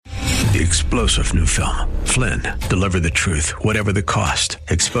The explosive new film, Flynn, deliver the truth, whatever the cost,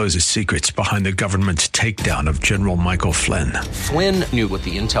 exposes secrets behind the government's takedown of General Michael Flynn. Flynn knew what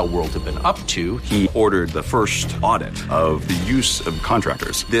the intel world had been up to. He ordered the first audit of the use of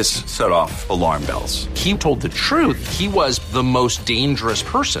contractors. This set off alarm bells. He told the truth. He was the most dangerous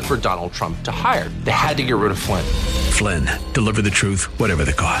person for Donald Trump to hire. They had to get rid of Flynn. Flynn, deliver the truth, whatever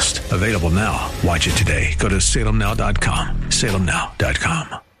the cost. Available now. Watch it today. Go to salemnow.com.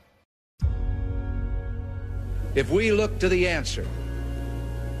 salemnow.com. If we look to the answer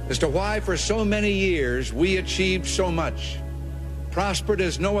as to why for so many years we achieved so much, prospered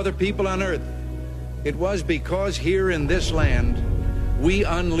as no other people on earth, it was because here in this land we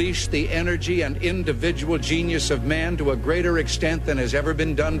unleashed the energy and individual genius of man to a greater extent than has ever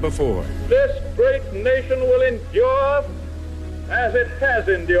been done before. This great nation will endure as it has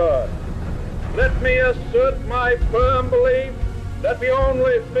endured. Let me assert my firm belief that the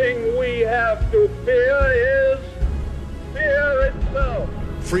only thing we have to fear is fear itself.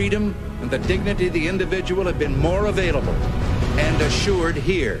 Freedom and the dignity of the individual have been more available and assured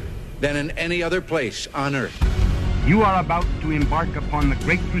here than in any other place on earth. You are about to embark upon the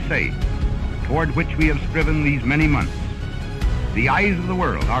great crusade toward which we have striven these many months. The eyes of the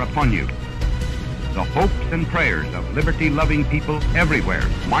world are upon you. The hopes and prayers of liberty-loving people everywhere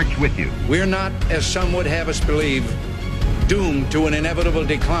march with you. We're not, as some would have us believe, doomed to an inevitable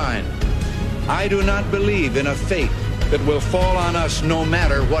decline. I do not believe in a fate that will fall on us no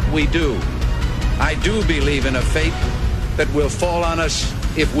matter what we do. I do believe in a fate that will fall on us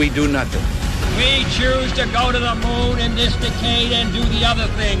if we do nothing. We choose to go to the moon in this decade and do the other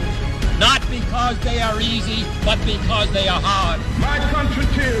things, not because they are easy, but because they are hard. My country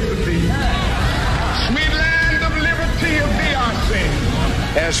tears to thee. Sweet land of liberty, of thee I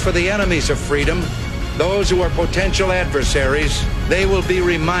sing. As for the enemies of freedom, those who are potential adversaries, they will be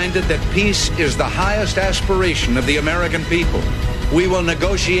reminded that peace is the highest aspiration of the American people. We will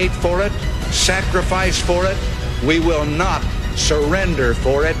negotiate for it, sacrifice for it. We will not surrender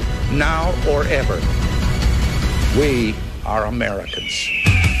for it, now or ever. We are Americans.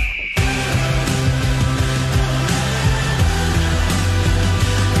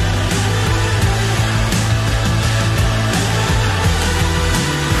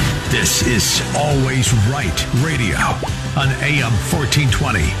 This is Always Right Radio on AM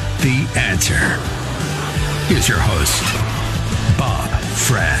 1420. The Answer. Here's your host, Bob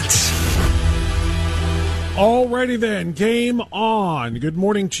Frantz. Alrighty then, game on. Good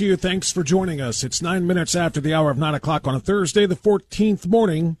morning to you. Thanks for joining us. It's 9 minutes after the hour of 9 o'clock on a Thursday, the 14th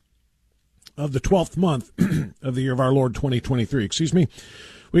morning of the 12th month of the year of our Lord 2023. Excuse me.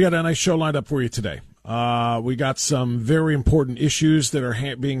 We got a nice show lined up for you today. We got some very important issues that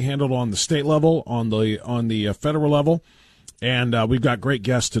are being handled on the state level, on the federal level, and we've got great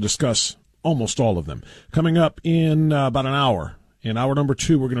guests to discuss almost all of them. Coming up in about an hour. In hour number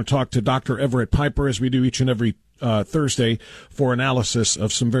 2, we're going to talk to Dr. Everett Piper, as we do each and every Thursday, for analysis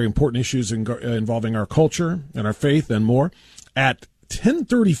of some very important issues involving our culture and our faith and more. At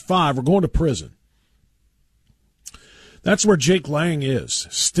 10:35, we're going to prison. That's where Jake Lang is,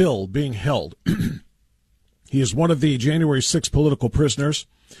 still being held. He is one of the January 6 political prisoners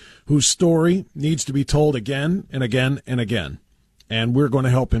whose story needs to be told again and again and again. And we're going to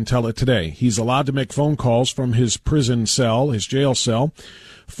help him tell it today. He's allowed to make phone calls from his prison cell, his jail cell,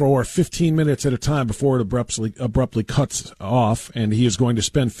 for 15 minutes at a time before it abruptly cuts off, and he is going to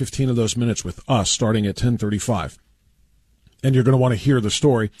spend 15 of those minutes with us starting at 10:35. And you're going to want to hear the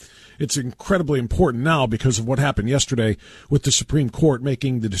story. It's incredibly important now because of what happened yesterday with the Supreme Court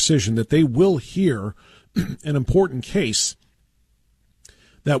making the decision that they will hear an important case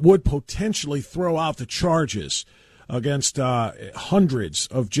that would potentially throw out the charges against hundreds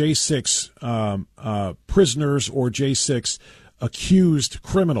of J6 prisoners or J6 accused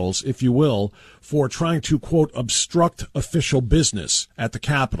criminals, if you will, for trying to, quote, obstruct official business at the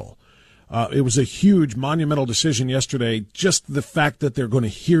Capitol. It was a huge, monumental decision yesterday, just the fact that they're going to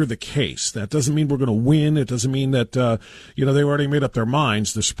hear the case. That doesn't mean we're going to win. It doesn't mean that, they've already made up their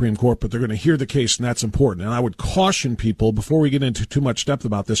minds, the Supreme Court, but they're going to hear the case, and that's important. And I would caution people, before we get into too much depth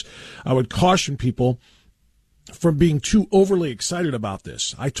about this, I would caution people from being too overly excited about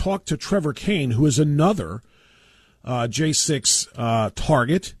this. I talked to Trevor Kane, who is another J6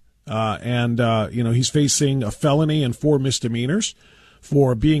 target, and he's facing a felony and 4 misdemeanors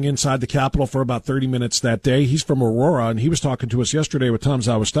for being inside the Capitol for about 30 minutes that day. He's from Aurora, and he was talking to us yesterday with Tom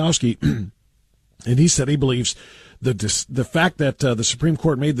Zawistowski, and he said he believes the fact that the Supreme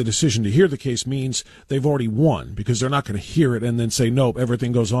Court made the decision to hear the case means they've already won, because they're not going to hear it and then say, nope,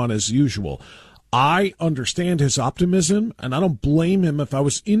 everything goes on as usual. I understand his optimism, and I don't blame him. If I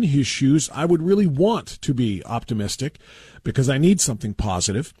was in his shoes, I would really want to be optimistic because I need something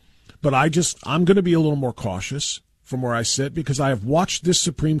positive. But I'm going to be a little more cautious from where I sit because I have watched this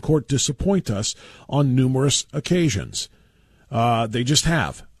Supreme Court disappoint us on numerous occasions. They just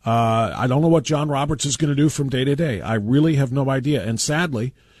have. I don't know what John Roberts is going to do from day to day. I really have no idea. And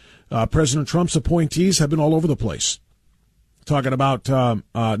sadly, President Trump's appointees have been all over the place. Talking about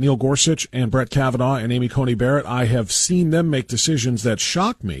Neil Gorsuch and Brett Kavanaugh and Amy Coney Barrett, I have seen them make decisions that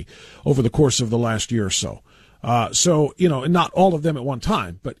shocked me over the course of the last year or so. So, and not all of them at one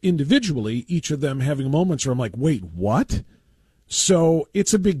time, but individually, each of them having moments where I'm like, wait, what? So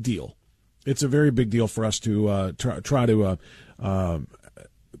it's a big deal. It's a very big deal for us to try to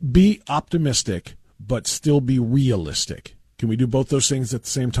be optimistic, but still be realistic. Can we do both those things at the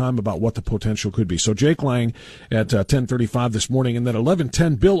same time about what the potential could be? So Jake Lang at 10:35 this morning, and then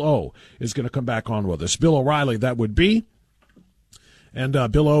 11:10, Bill O is going to come back on with us. Bill O'Reilly, that would be. And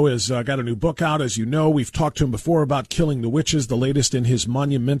Bill O has got a new book out. As you know, we've talked to him before about Killing the Witches, the latest in his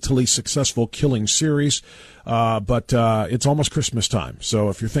monumentally successful Killing series. But it's almost Christmas time. So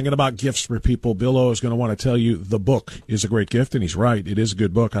if you're thinking about gifts for people, Bill O is going to want to tell you the book is a great gift. And he's right. It is a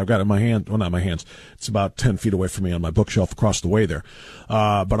good book. I've got it in my hand. Well, not my hands. It's about 10 feet away from me on my bookshelf across the way there.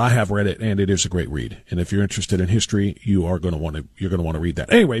 But I have read it, and it is a great read. And if you're interested in history, you're going to want to read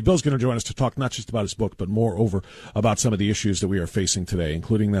that. Anyway, Bill's going to join us to talk not just about his book, but moreover about some of the issues that we are facing today,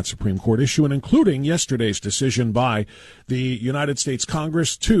 including that Supreme Court issue and including yesterday's decision by the United States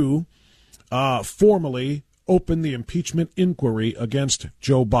Congress to formally open the impeachment inquiry against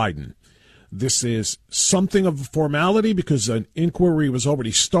Joe Biden. This is something of a formality because an inquiry was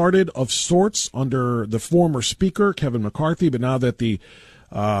already started of sorts under the former Speaker, Kevin McCarthy, but now that the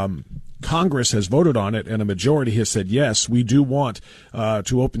Congress has voted on it and a majority has said, yes, we do want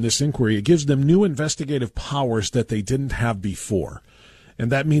to open this inquiry, it gives them new investigative powers that they didn't have before.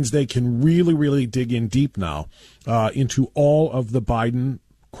 And that means they can really, really dig in deep now into all of the Biden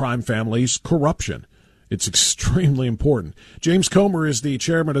crime family's corruption. It's extremely important. James Comer is the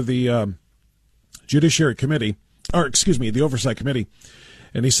chairman of the Judiciary Committee, the Oversight Committee.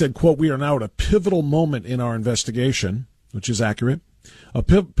 And he said, quote, "We are now at a pivotal moment in our investigation," which is accurate. "A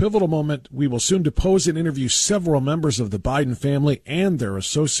pivotal moment. We will soon depose and interview several members of the Biden family and their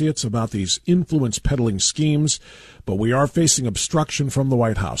associates about these influence peddling schemes. But we are facing obstruction from the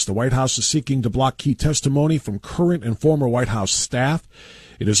White House. The White House is seeking to block key testimony from current and former White House staff.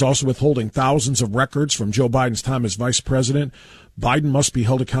 It is also withholding thousands of records from Joe Biden's time as vice president. Biden must be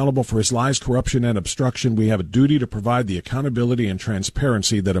held accountable for his lies, corruption, and obstruction. We have a duty to provide the accountability and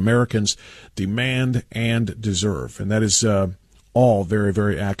transparency that Americans demand and deserve." And that is all very,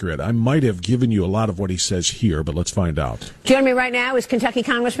 very accurate. I might have given you a lot of what he says here, but let's find out. Joining me right now is Kentucky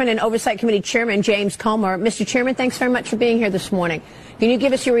Congressman and Oversight Committee Chairman James Comer. Mr. Chairman, thanks very much for being here this morning. Can you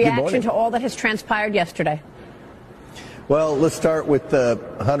give us your reaction to all that has transpired yesterday? Well, let's start with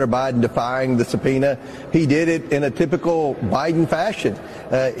Hunter Biden defying the subpoena. He did it in a typical Biden fashion.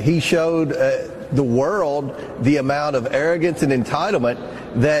 He showed the world the amount of arrogance and entitlement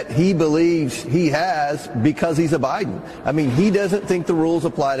that he believes he has because he's a Biden. I mean, he doesn't think the rules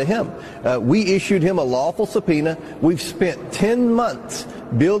apply to him. We issued him a lawful subpoena. We've spent 10 months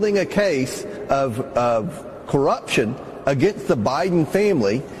building a case of corruption against the Biden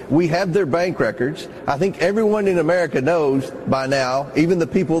family. We have their bank records. I think everyone in America knows by now, even the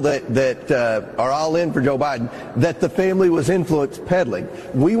people that are all in for Joe Biden, that the family was influence peddling.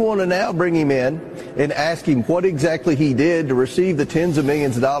 We want to now bring him in and ask him what exactly he did to receive the tens of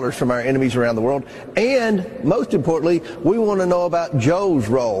millions of dollars from our enemies around the world. And most importantly, we want to know about Joe's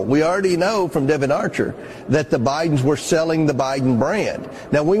role. We already know from Devin Archer that the Bidens were selling the Biden brand.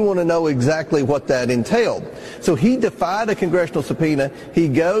 Now we want to know exactly what that entailed. So he defied a congressional subpoena. He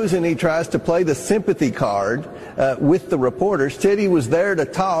goes and he tries to play the sympathy card with the reporters, said he was there to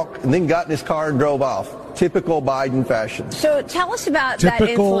talk, and then got in his car and drove off. Typical Biden fashion. So tell us about that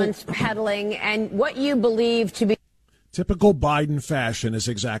influence peddling and what you believe to be. Typical Biden fashion is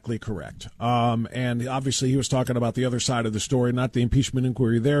exactly correct. And obviously he was talking about the other side of the story, not the impeachment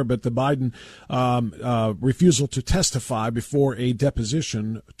inquiry there, but the Biden refusal to testify before a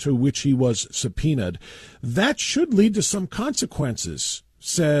deposition to which he was subpoenaed. That should lead to some consequences,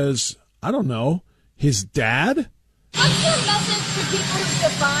 says, I don't know, his dad? What's your message to people who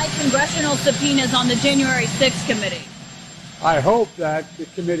defy congressional subpoenas on the January 6th committee? I hope that the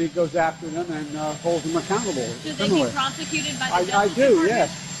committee goes after them and holds them accountable. Should they be prosecuted by the Justice I do, Department?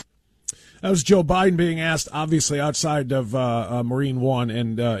 yes. That was Joe Biden being asked, obviously outside of Marine One,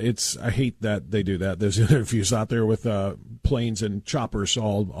 and I hate that they do that. There's interviews out there with planes and choppers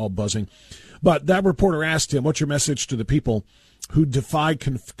all buzzing. But that reporter asked him, what's your message to the people who defied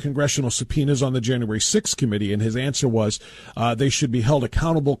congressional subpoenas on the January 6th committee? And his answer was they should be held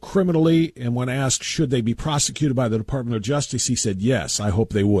accountable criminally. And when asked, should they be prosecuted by the Department of Justice, he said, yes, I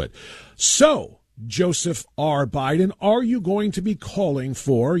hope they would. So, Joseph R. Biden, are you going to be calling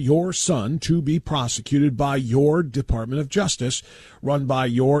for your son to be prosecuted by your Department of Justice run by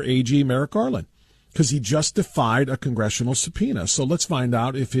your AG, Merrick Garland? Because he just defied a congressional subpoena. So let's find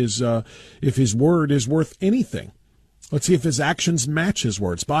out if his word is worth anything. Let's see if his actions match his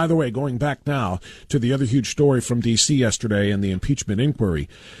words. By the way, going back now to the other huge story from D.C. yesterday and the impeachment inquiry,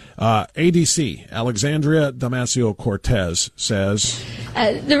 ADC, Alexandria Ocasio-Cortez, says...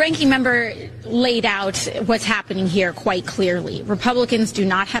 the ranking member laid out what's happening here quite clearly. Republicans do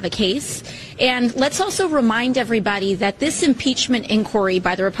not have a case. And let's also remind everybody that this impeachment inquiry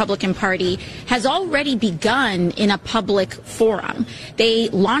by the Republican Party has already begun in a public forum. They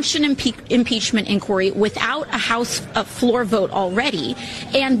launched an impeachment inquiry without a House floor vote already.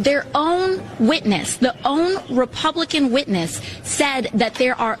 And their own witness, the own Republican witness, said that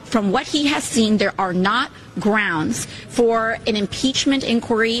there are, from what he has seen, there are not grounds for an impeachment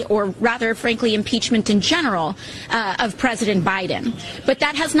inquiry, or rather, frankly, impeachment in general, of President Biden. But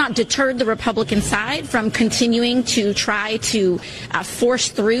that has not deterred the Republican side from continuing to try to force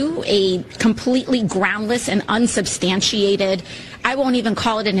through a completely groundless and unsubstantiated, I won't even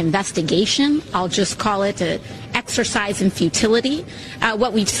call it an investigation, I'll just call it an exercise in futility.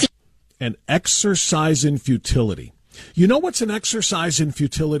 What we've seen. An exercise in futility. You know what's an exercise in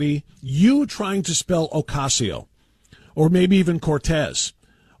futility? You trying to spell Ocasio, or maybe even Cortez,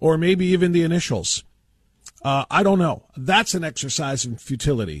 or maybe even the initials. I don't know. That's an exercise in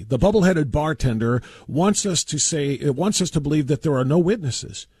futility. The bubble-headed bartender wants us to believe that there are no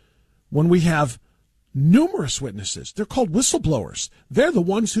witnesses when we have numerous witnesses. They're called whistleblowers. They're the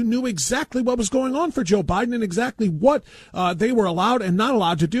ones who knew exactly what was going on for Joe Biden and exactly what they were allowed and not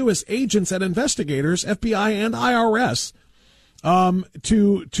allowed to do as agents and investigators, FBI and IRS,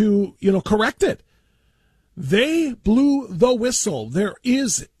 to correct it. They blew the whistle. There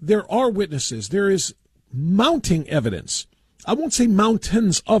are witnesses. There is mounting evidence. I won't say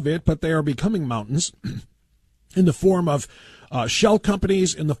mountains of it, but they are becoming mountains in the form of shell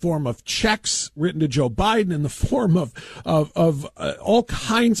companies, in the form of checks written to Joe Biden, in the form of all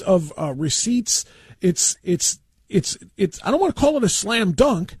kinds of receipts. It's I don't want to call it a slam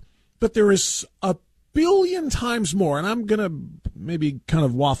dunk, but there is a billion times more, and I'm going to maybe kind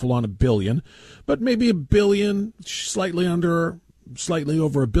of waffle on a billion, but maybe a billion, slightly over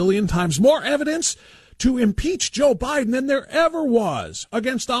a billion times more evidence to impeach Joe Biden than there ever was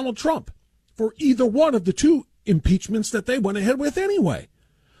against Donald Trump for either one of the two impeachments that they went ahead with anyway.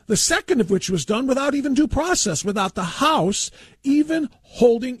 The second of which was done without even due process, without the House even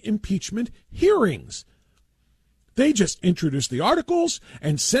holding impeachment hearings. They just introduced the articles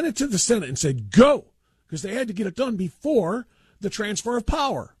and sent it to the Senate and said, go, because they had to get it done before the transfer of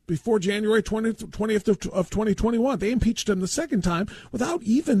power, before January 20th of 2021. They impeached him the second time without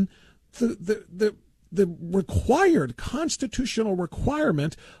even the required constitutional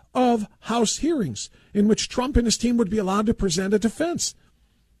requirement of House hearings in which Trump and his team would be allowed to present a defense.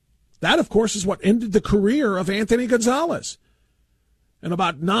 That, of course, is what ended the career of Anthony Gonzalez and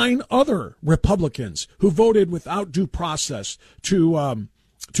about 9 other Republicans who voted without due process to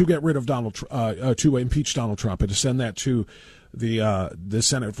get rid of to impeach Donald Trump and to send that to the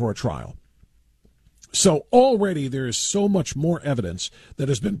Senate for a trial. So already there is so much more evidence that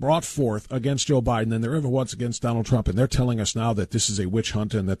has been brought forth against Joe Biden than there ever was against Donald Trump, and they're telling us now that this is a witch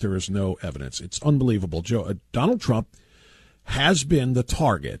hunt and that there is no evidence. It's unbelievable. Donald Trump has been the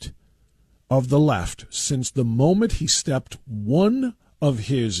target of the left since the moment he stepped one of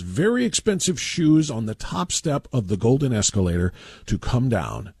his very expensive shoes on the top step of the golden escalator to come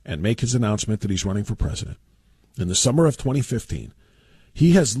down and make his announcement that he's running for president. In the summer of 2015,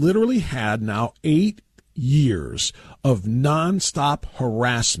 he has literally had now 8 years of nonstop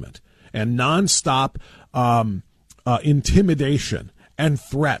harassment and nonstop intimidation and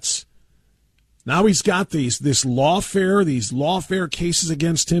threats. Now he's got these lawfare cases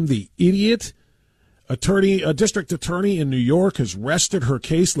against him. The idiot district attorney in New York has rested her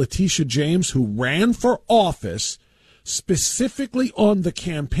case, Letitia James, who ran for office specifically on the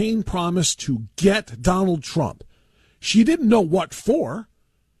campaign promise to get Donald Trump. She didn't know what for.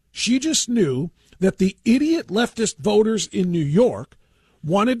 She just knew that the idiot leftist voters in New York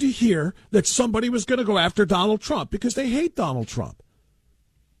wanted to hear that somebody was going to go after Donald Trump because they hate Donald Trump.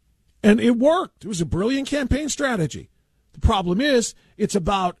 And it worked. It was a brilliant campaign strategy. The problem is it's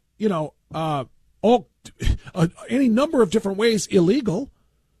about, any number of different ways illegal.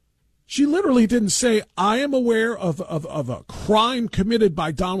 She literally didn't say, I am aware of a crime committed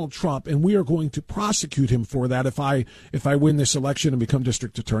by Donald Trump, and we are going to prosecute him for that if I win this election and become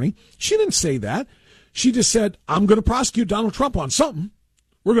district attorney. She didn't say that. She just said, I'm going to prosecute Donald Trump on something.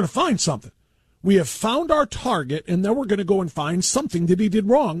 We're going to find something. We have found our target, and then we're going to go and find something that he did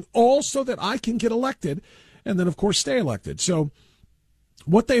wrong, all so that I can get elected and then, of course, stay elected. So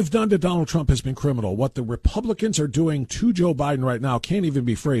what they've done to Donald Trump has been criminal. What the Republicans are doing to Joe Biden right now can't even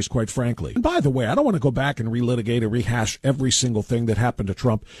be phrased, quite frankly. And by the way, I don't want to go back and relitigate and rehash every single thing that happened to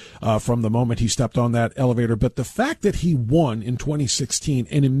Trump from the moment he stepped on that elevator. But the fact that he won in 2016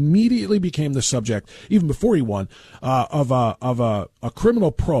 and immediately became the subject, even before he won, of a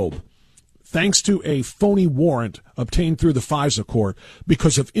criminal probe, thanks to a phony warrant obtained through the FISA court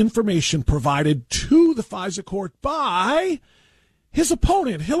because of information provided to the FISA court by his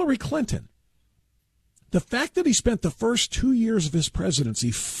opponent, Hillary Clinton. The fact that he spent the first 2 years of his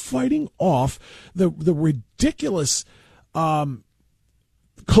presidency fighting off the ridiculous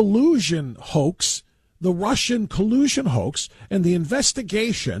collusion hoax, the Russian collusion hoax, and the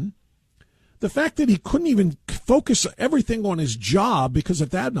investigation, the fact that he couldn't even focus everything on his job because of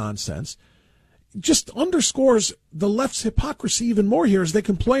that nonsense, just underscores the left's hypocrisy even more here as they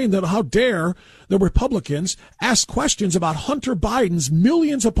complain that how dare the Republicans ask questions about Hunter Biden's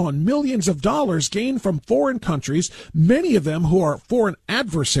millions upon millions of dollars gained from foreign countries, many of them who are foreign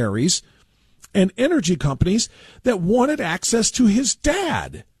adversaries and energy companies that wanted access to his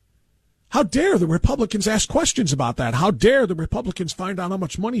dad. How dare the Republicans ask questions about that? How dare the Republicans find out how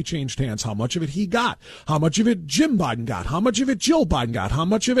much money changed hands, how much of it he got, how much of it Jim Biden got, how much of it Jill Biden got, how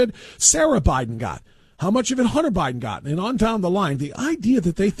much of it Sarah Biden got, how much of it Hunter Biden got, and on down the line. The idea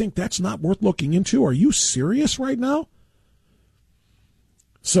that they think that's not worth looking into, are you serious right now?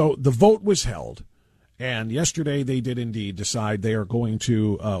 So the vote was held. And yesterday they did indeed decide they are going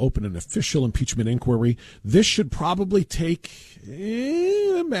to open an official impeachment inquiry. This should probably take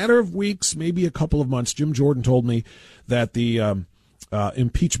a matter of weeks, maybe a couple of months. Jim Jordan told me that the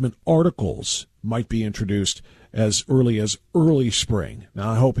impeachment articles might be introduced as early spring.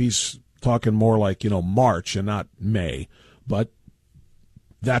 Now, I hope he's talking more like, March and not May, but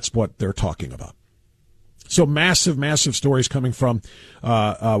that's what they're talking about. So massive stories coming from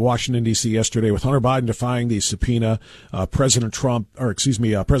Washington, D.C. yesterday with Hunter Biden defying the subpoena, President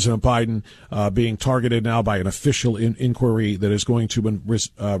Biden being targeted now by an official inquiry that is going to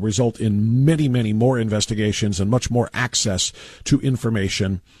result in many more investigations and much more access to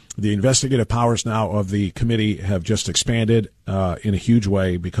information. The investigative powers now of the committee have just expanded in a huge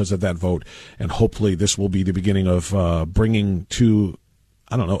way because of that vote, and hopefully this will be the beginning of bringing to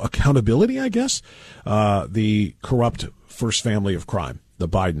accountability, I guess, the corrupt first family of crime, the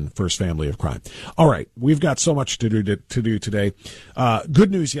Biden first family of crime. All right, we've got so much to do today.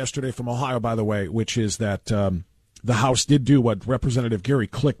 Good news yesterday from Ohio, by the way, which is that the House did do what Representative Gary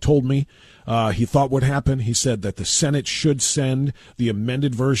Click told me he thought would happen. He said that the Senate should send the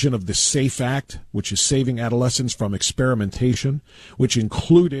amended version of the SAFE Act, which is Saving Adolescents from Experimentation, which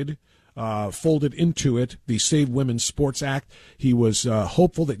included folded into it the Save Women's Sports Act. He was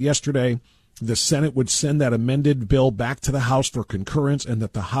hopeful that yesterday the Senate would send that amended bill back to the House for concurrence and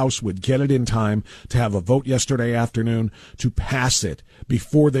that the House would get it in time to have a vote yesterday afternoon to pass it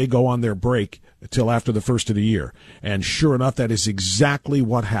before they go on their break till after the first of the year. And sure enough, that is exactly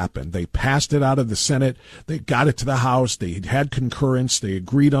what happened. They passed it out of the Senate. They got it to the House. They had concurrence. They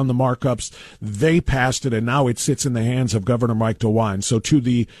agreed on the markups. They passed it, and now it sits in the hands of Governor Mike DeWine. So to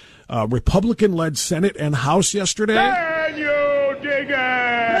the Republican-led Senate and House yesterday. Can you dig it?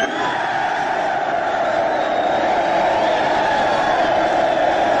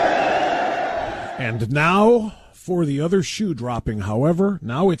 And now for the other shoe dropping, however,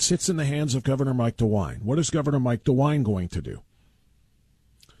 now it sits in the hands of Governor Mike DeWine. What is Governor Mike DeWine going to do?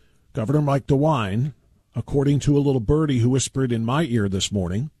 Governor Mike DeWine, according to a little birdie who whispered in my ear this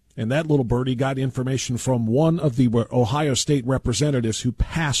morning, and that little birdie got information from one of the Ohio State representatives who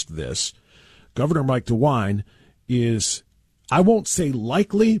passed this. Governor Mike DeWine is, I won't say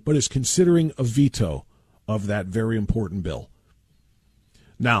likely, but is considering a veto of that very important bill.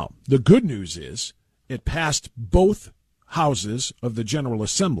 Now, the good news is it passed both houses of the General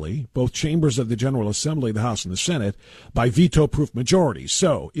Assembly, both chambers of the General Assembly, the House and the Senate, by veto-proof majorities.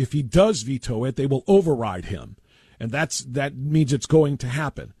 So if he does veto it, they will override him. And that means it's going to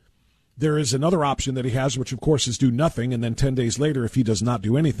happen. There is another option that he has, which, of course, is do nothing, and then 10 days later, if he does not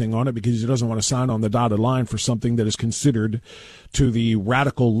do anything on it because he doesn't want to sign on the dotted line for something that is considered to the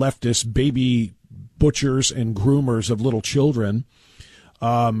radical leftist baby butchers and groomers of little children,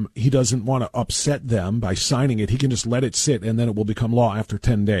 he doesn't want to upset them by signing it. He can just let it sit, and then it will become law after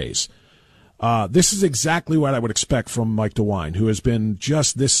 10 days. This is exactly what I would expect from Mike DeWine, who has been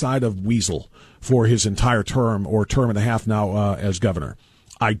just this side of weasel for his entire term or term and a half now as governor.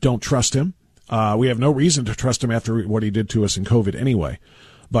 I don't trust him. We have no reason to trust him after what he did to us in COVID anyway.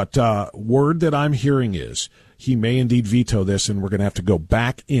 But word that I'm hearing is he may indeed veto this, and we're going to have to go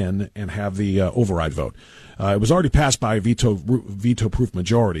back in and have the override vote. It was already passed by a veto-proof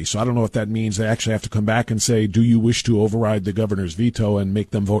majority, so I don't know if that means they actually have to come back and say, do you wish to override the governor's veto and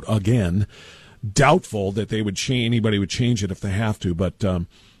make them vote again? Doubtful that they would anybody would change it if they have to, but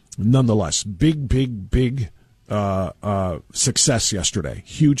nonetheless, big success yesterday.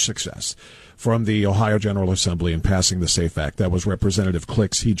 Huge success from the Ohio General Assembly in passing the SAFE Act. That was Representative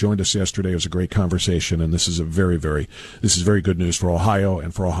Clicks. He joined us yesterday. It was a great conversation, and this is very good news for Ohio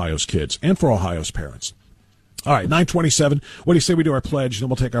and for Ohio's kids and for Ohio's parents. All right, 9:27. What do you say we do our pledge, then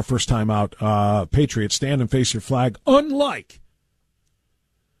we'll take our first time out. Patriots, stand and face your flag.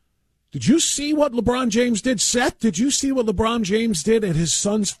 Did you see what LeBron James did, Seth? Did you see what LeBron James did at his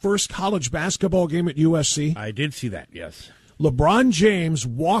son's first college basketball game at USC? I did see that, yes. LeBron James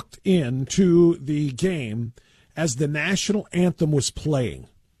walked into the game as the national anthem was playing.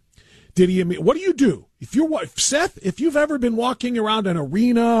 What do you do? Seth, if you've ever been walking around an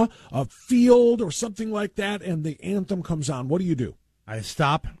arena, a field, or something like that, and the anthem comes on, what do you do? I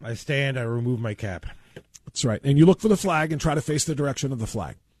stop, I stand, I remove my cap. That's right. And you look for the flag and try to face the direction of the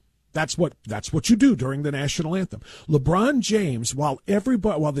flag. That's what you do during the national anthem. LeBron James, while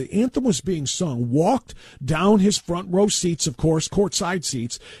the anthem was being sung, walked down his front row seats, of course, courtside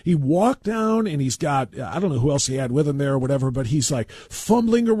seats. He walked down, and he's got, I don't know who else he had with him there or whatever, but he's like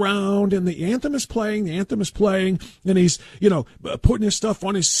fumbling around, and the anthem is playing, and he's, putting his stuff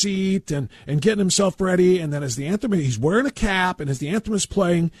on his seat and getting himself ready. And then as the anthem, he's wearing a cap, and as the anthem is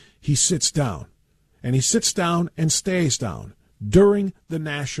playing, he sits down. And he sits down and stays down during the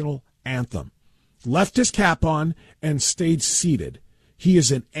national anthem, left his cap on and stayed seated. He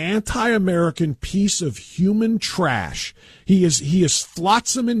is an anti-American piece of human trash. He is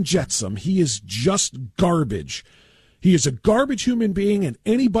flotsam and jetsam. He is just garbage. He is a garbage human being, and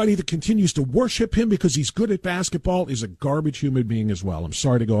anybody that continues to worship him because he's good at basketball is a garbage human being as well. I'm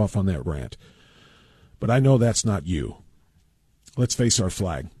sorry to go off on that rant, but I know that's not you. Let's face our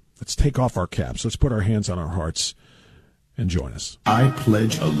flag. Let's take off our caps. Let's put our hands on our hearts and join us. I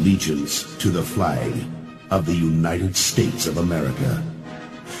pledge allegiance to the flag of the United States of America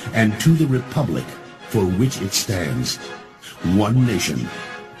and to the republic for which it stands, one nation,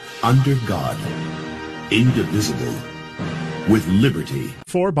 under God, indivisible, with liberty.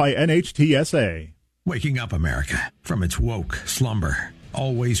 By NHTSA. Waking up America from its woke slumber.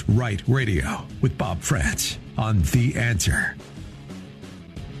 Always Right Radio with Bob Frantz on The Answer.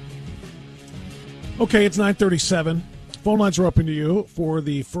 Okay, it's 9:37. Phone lines are open to you for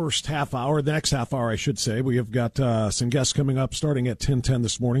the first half hour, the next half hour, I should say. We have got some guests coming up starting at 10:10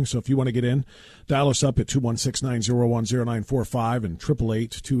 this morning. So if you want to get in, dial us up at 216-901-0945 and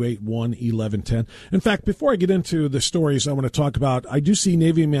 888-281-1110. In fact, before I get into the stories I want to talk about, I do see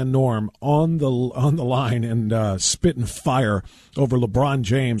Navy man Norm on the line and spitting fire over LeBron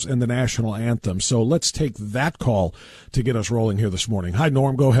James and the national anthem. So let's take that call to get us rolling here this morning. Hi,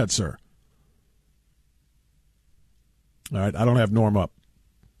 Norm. Go ahead, sir. All right, I don't have Norm up.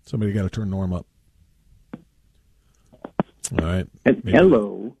 Somebody got to turn Norm up. All right.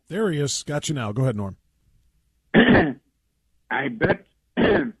 Hello. There he is. Got you now. Go ahead, Norm. I bet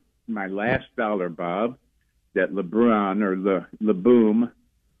my last dollar, Bob, that LeBron or LeBoom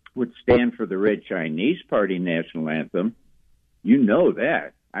would stand for the Red Chinese Party national anthem. You know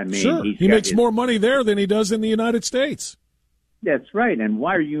that. I mean, sure. He makes more money there than he does in the United States. That's right. And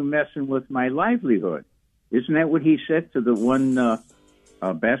why are you messing with my livelihood? Isn't that what he said to the one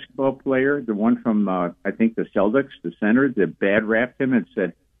basketball player, the one from, I think, the Celtics, the center, that bad-rapped him and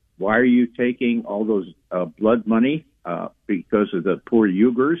said, why are you taking all those blood money because of the poor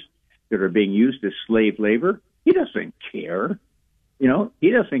Uyghurs that are being used as slave labor? He doesn't care.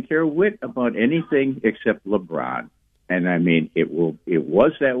 He doesn't care a whit about anything except LeBron. And, I mean, it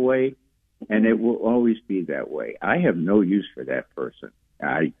was that way, and it will always be that way. I have no use for that person.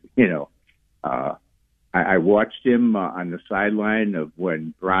 I watched him on the sideline of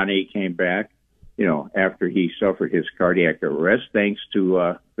when Bronny came back, after he suffered his cardiac arrest, thanks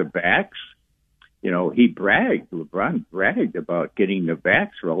to the backs. LeBron bragged about getting the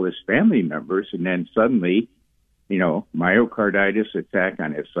vax for all his family members, and then suddenly, myocarditis attack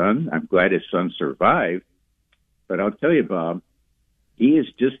on his son. I'm glad his son survived. But I'll tell you, Bob, he is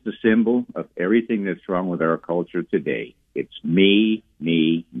just the symbol of everything that's wrong with our culture today. It's me,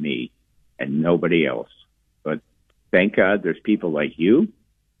 me, me, and nobody else. But thank God there's people like you,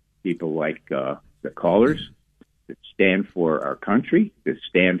 people like the callers that stand for our country, that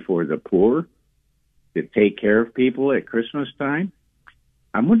stand for the poor, that take care of people at Christmas time.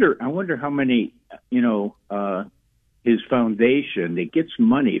 I wonder how many, his foundation that gets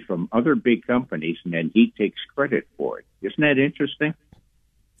money from other big companies, and then he takes credit for it. Isn't that interesting?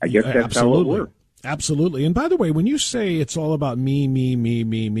 I guess that's how it works. Absolutely. And by the way, when you say it's all about me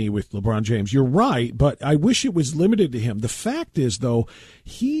with LeBron James, you're right, but I wish it was limited to him. The fact is, though,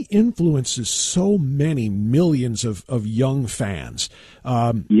 he influences so many millions of young fans.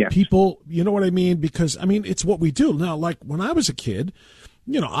 Yes. People, you know what I mean? Because, it's what we do. Now, like when I was a kid,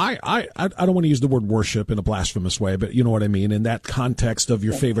 I don't want to use the word worship in a blasphemous way, but you know what I mean? In that context of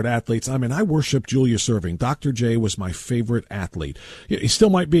your favorite athletes, I worship Julius Erving. Dr. J was my favorite athlete. He still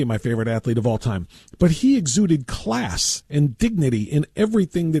might be my favorite athlete of all time, but he exuded class and dignity in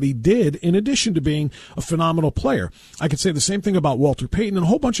everything that he did, in addition to being a phenomenal player. I could say the same thing about Walter Payton and a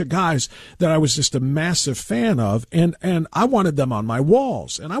whole bunch of guys that I was just a massive fan of, and I wanted them on my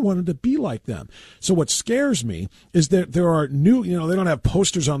walls, and I wanted to be like them. So what scares me is that there are new, they don't have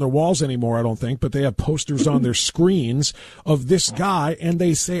posters on their walls anymore, I don't think, but they have posters on their screens of this guy, and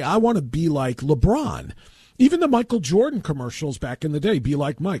they say, I want to be like LeBron. Even the Michael Jordan commercials back in the day, be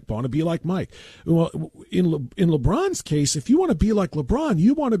like Mike, want to be like Mike. Well, in LeBron's case, if you want to be like LeBron,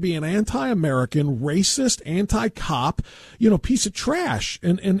 you want to be an anti-American, racist, anti-cop, piece of trash.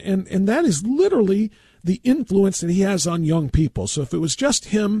 And that is literally the influence that he has on young people. So if it was just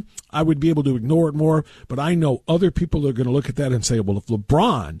him, I would be able to ignore it more. But I know other people are going to look at that and say, well, if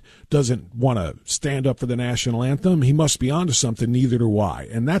LeBron doesn't want to stand up for the national anthem, he must be onto something. Neither do I.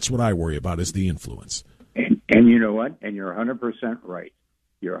 And that's what I worry about, is the influence. And you know what? And you're 100% right.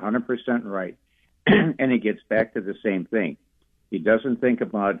 You're 100% right. And it gets back to the same thing. He doesn't think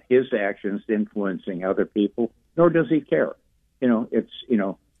about his actions influencing other people, nor does he care.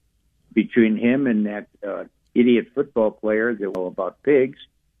 Between him and that idiot football player that know about pigs,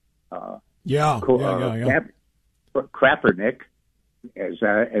 Kaepernick, as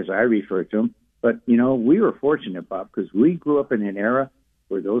I refer to him. But we were fortunate, Bob, because we grew up in an era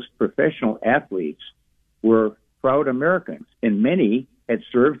where those professional athletes were proud Americans, and many had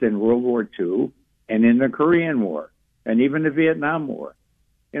served in World War II and in the Korean War and even the Vietnam War.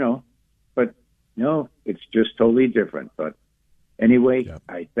 But no, it's just totally different. But anyway,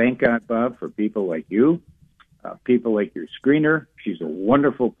 I thank God, Bob, for people like you, people like your screener. She's a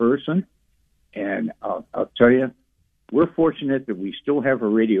wonderful person. And I'll tell you, we're fortunate that we still have a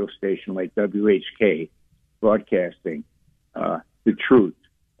radio station like WHK broadcasting the truth.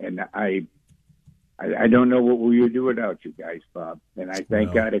 And I don't know what we would do without you guys, Bob. And I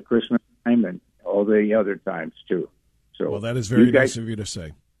thank God at Christmas time and all the other times, too. So, well, that is very nice of you to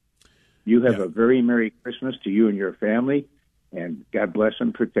say. You have a very Merry Christmas to you and your family. And God bless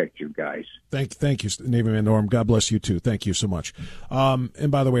and protect you guys. Thank you, Navy Man Norm. God bless you, too. Thank you so much.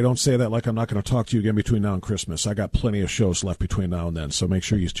 And by the way, don't say that like I'm not going to talk to you again between now and Christmas. I got plenty of shows left between now and then, so make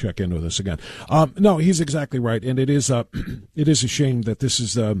sure you check in with us again. No, he's exactly right, and it is a shame that this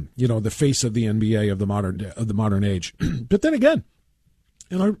is the face of the NBA of the modern age. But then again,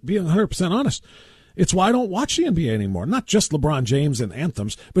 and I'm being 100% honest, it's why I don't watch the NBA anymore. Not just LeBron James and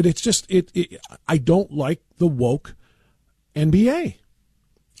anthems, but it's just I don't like the woke NBA.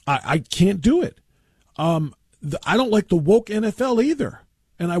 I can't do it. I don't like the woke NFL either.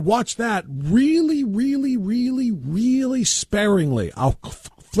 And I watch that really, really, really, really sparingly. I'll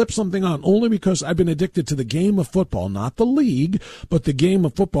flip something on only because I've been addicted to the game of football, not the league, but the game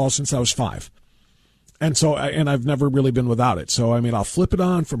of football since I was 5. And so, and I've never really been without it. So, I'll flip it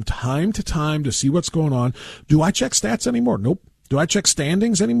on from time to time to see what's going on. Do I check stats anymore? Nope. Do I check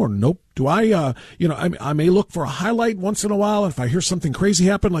standings anymore? Nope. Do I, I may look for a highlight once in a while. If I hear something crazy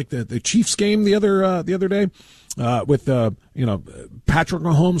happen, like the Chiefs game the other day, with Patrick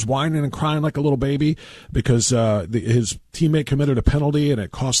Mahomes whining and crying like a little baby because his teammate committed a penalty and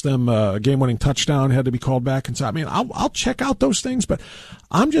it cost them a game-winning touchdown, had to be called back. And so, I'll check out those things, but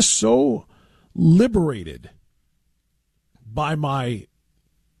I'm just so liberated by my.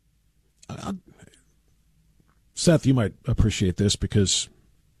 Seth, you might appreciate this because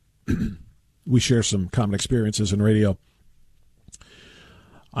we share some common experiences in radio.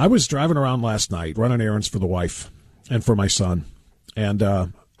 I was driving around last night, running errands for the wife and for my son, and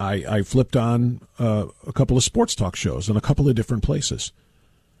I flipped on a couple of sports talk shows in a couple of different places.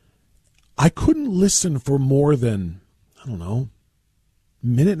 I couldn't listen for more than, I don't know,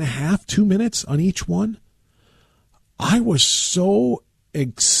 minute and a half, 2 minutes on each one. I was so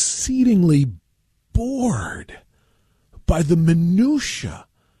exceedingly bored by the minutia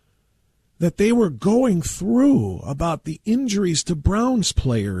that they were going through about the injuries to Browns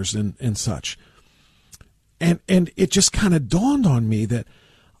players and such. And it just kind of dawned on me that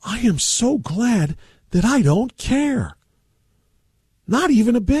I am so glad that I don't care. Not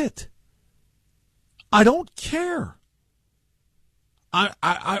even a bit. I don't care.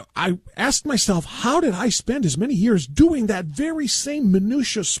 I asked myself, how did I spend as many years doing that very same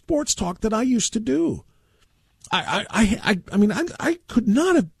minutia sports talk that I used to do? I mean, I could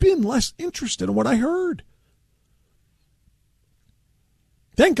not have been less interested in what I heard.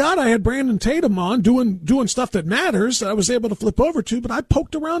 Thank God I had Brandon Tatum on doing stuff that matters that I was able to flip over to, but I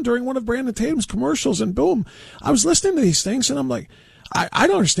poked around during one of Brandon Tatum's commercials, and boom, I was listening to these things, and I'm like, I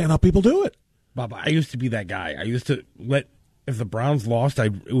don't understand how people do it. Bob, I used to be that guy. I used to if the Browns lost,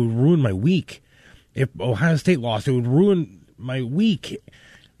 it would ruin my week. If Ohio State lost, it would ruin my week.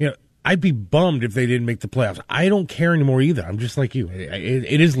 You know, I'd be bummed if they didn't make the playoffs. I don't care anymore either. I'm just like you.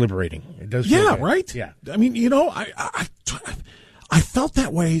 It is liberating. It does. Yeah, right. Yeah. I mean, you know, I felt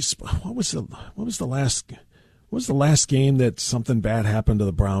that way. What was the last game that something bad happened to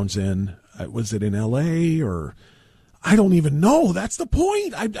the Browns in? Was it in L.A. or? I don't even know. That's the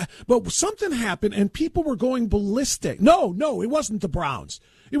point. But something happened, and people were going ballistic. No, it wasn't the Browns.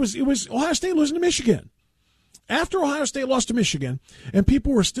 It was Ohio State losing to Michigan. After Ohio State lost to Michigan, and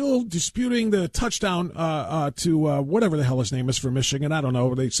people were still disputing the touchdown to whatever the hell his name is for Michigan. I don't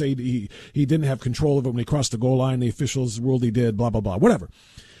know. They say he didn't have control of it when he crossed the goal line. The officials ruled he did, blah, blah, blah, whatever.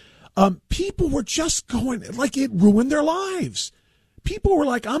 People were just going like it ruined their lives. People were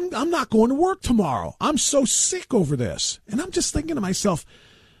like, I'm not going to work tomorrow. I'm so sick over this. And I'm just thinking to myself,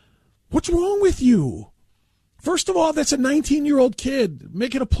 what's wrong with you? First of all, that's a 19-year-old kid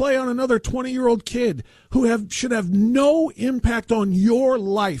making a play on another 20-year-old kid who should have no impact on your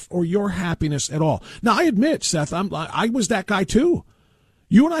life or your happiness at all. Now, I admit, Seth, I was that guy too.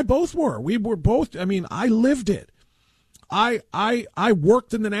 You and I both were. We were both. I mean, I lived it. I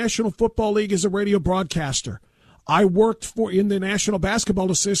worked in the National Football League as a radio broadcaster. I worked in the National Basketball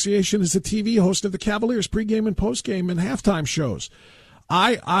Association as a TV host of the Cavaliers pregame and postgame and halftime shows.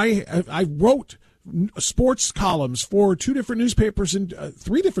 I wrote sports columns for three different newspapers in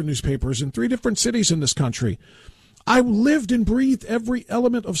 3 different cities in this country. I lived and breathed every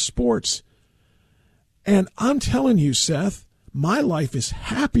element of sports. And I'm telling you, Seth, my life is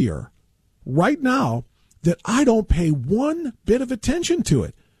happier right now that I don't pay one bit of attention to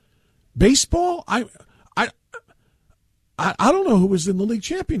it. Baseball, I don't know who was in the league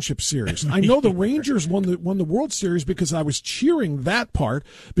championship series. I know the Rangers won the World Series because I was cheering that part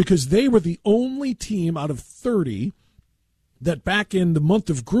because they were the only team out of 30 that back in the month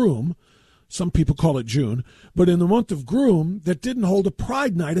of Groom, some people call it June, but in the month of Groom that didn't hold a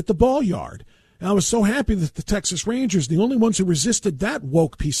pride night at the ball yard. And I was so happy that the Texas Rangers, the only ones who resisted that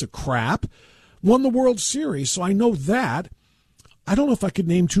woke piece of crap, won the World Series. So I know that. I don't know if I could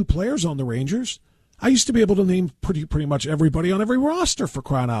name 2 players on the Rangers. I used to be able to name pretty much everybody on every roster, for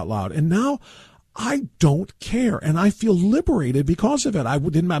crying out loud. And now I don't care. And I feel liberated because of it. I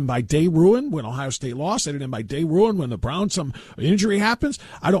didn't have my day ruined when Ohio State lost. I didn't have my day ruined when the Browns, some injury happens.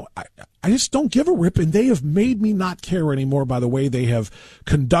 I just don't give a rip. And they have made me not care anymore by the way they have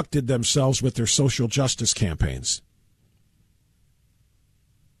conducted themselves with their social justice campaigns.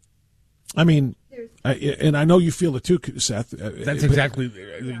 I mean, and I know you feel it too, Seth. That's exactly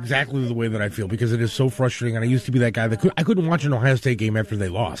the way that I feel because it is so frustrating. And I used to be that guy that I couldn't watch an Ohio State game after they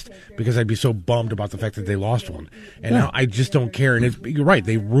lost because I'd be so bummed about the fact that they lost one. And now I just don't care. And you're right.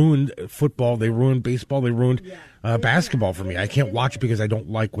 They ruined football. They ruined baseball. They ruined basketball for me. I can't watch it because I don't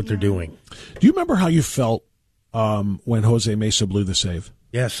like what they're doing. Do you remember how you felt when Jose Mesa blew the save?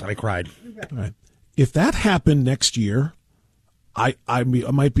 Yes, I cried. All right. If that happened next year, I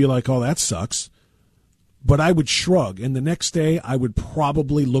might be like, oh, that sucks. But I would shrug, and the next day I would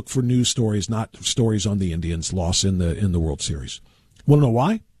probably look for news stories, not stories on the Indians' loss in the World Series. Want to know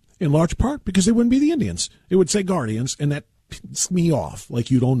why? In large part because it wouldn't be the Indians. It would say Guardians, and that pisses me off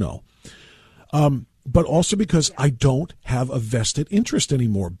like you don't know. But also because I don't have a vested interest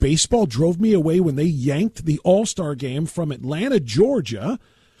anymore. Baseball drove me away when they yanked the All-Star game from Atlanta, Georgia,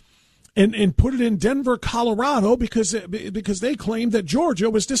 and put it in Denver, Colorado, because they claimed that Georgia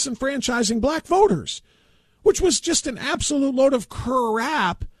was disenfranchising black voters, which was just an absolute load of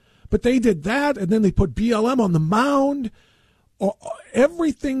crap. But they did that, and then they put BLM on the mound.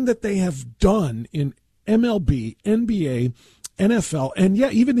 everything that they have done in MLB, NBA, NFL, and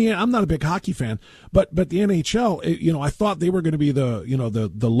even I'm not a big hockey fan, but the NHL, I thought they were going to be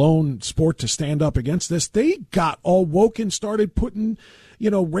the lone sport to stand up against this. They got all woke and started putting,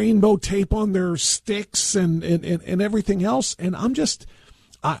 rainbow tape on their sticks and everything else. And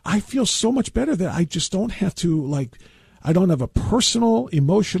I feel so much better that I just don't have to, I don't have a personal,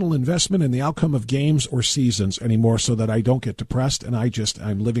 emotional investment in the outcome of games or seasons anymore, so that I don't get depressed, and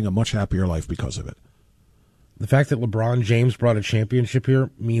I'm living a much happier life because of it. The fact that LeBron James brought a championship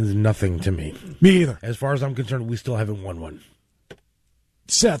here means nothing to me. Me either. As far as I'm concerned, we still haven't won one.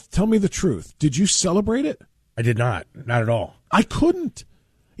 Seth, tell me the truth. Did you celebrate it? I did not. Not at all. I couldn't.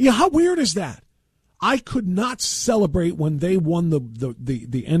 Yeah, how weird is that? I could not celebrate when they won the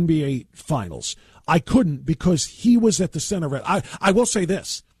NBA Finals. I couldn't, because he was at the center of it. I will say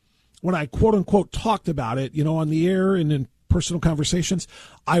this. When I quote-unquote talked about it, on the air and in personal conversations,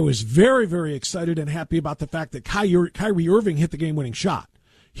 I was very, very excited and happy about the fact that Kyrie Irving hit the game-winning shot.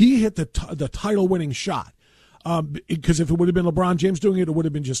 He hit the title-winning shot. Because if it would have been LeBron James doing it, it would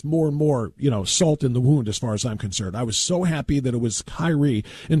have been just more and more, salt in the wound as far as I'm concerned. I was so happy that it was Kyrie.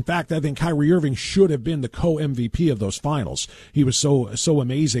 In fact, I think Kyrie Irving should have been the co-MVP of those finals. He was so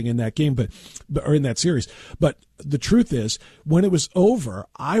amazing in that game, or in that series. But the truth is, when it was over,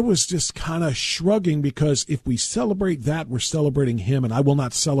 I was just kind of shrugging, because if we celebrate that, we're celebrating him, and I will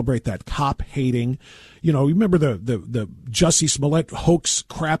not celebrate that cop-hating. You remember the Jussie Smollett hoax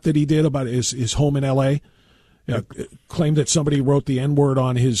crap that he did about his home in L.A.? Claimed that somebody wrote the N-word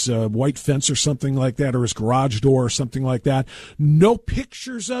on his white fence or something like that, or his garage door or something like that. No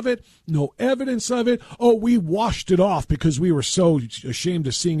pictures of it, no evidence of it. Oh, we washed it off because we were so ashamed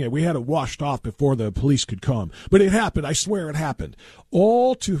of seeing it. We had it washed off before the police could come. But it happened. I swear it happened.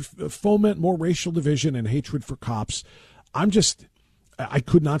 All to foment more racial division and hatred for cops. I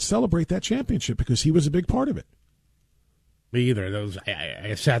could not celebrate that championship because he was a big part of it. Me either.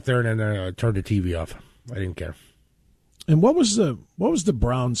 I sat there and then turned the TV off. I didn't care. And what was the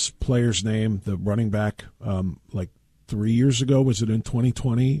Browns player's name, the running back, 3 years ago? Was it in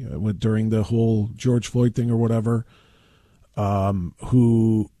 2020 during the whole George Floyd thing or whatever? What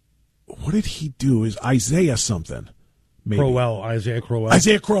did he do? Is Isaiah something? Maybe. Isaiah Crowell.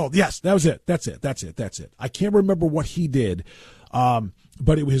 Isaiah Crowell. Yes, that was it. That's it. I can't remember what he did,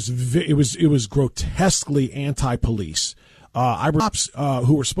 but it was grotesquely anti-police. Cops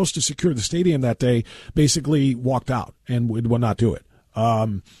who were supposed to secure the stadium that day basically walked out and would not do it.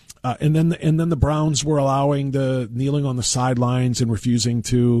 And then the Browns were allowing the kneeling on the sidelines and refusing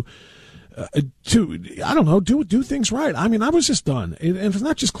to do things right. I mean, I was just done. And it's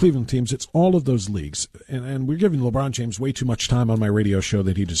not just Cleveland teams; it's all of those leagues. And we're giving LeBron James way too much time on my radio show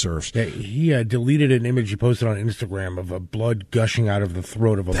that he deserves. Yeah, he deleted an image he posted on Instagram of blood gushing out of the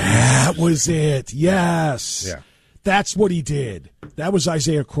throat of a man. That was it. Yes. Yeah. That's what he did. That was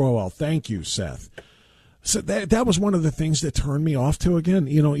Isaiah Crowell. Thank you, Seth. So that was one of the things that turned me off to, again,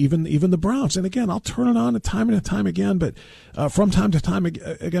 even the Browns. And again, I'll turn it on time and time again, but from time to time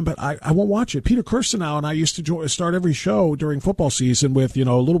again, but I won't watch it. Peter Kirstenau and I used to start every show during football season with, a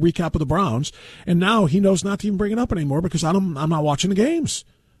little recap of the Browns. And now he knows not to even bring it up anymore because I'm not watching the games.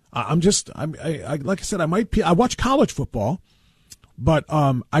 Like I said, I watch college football. But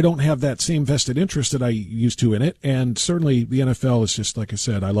I don't have that same vested interest that I used to in it. And certainly the NFL is just, like I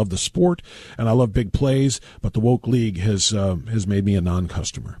said, I love the sport and I love big plays, but the woke league has made me a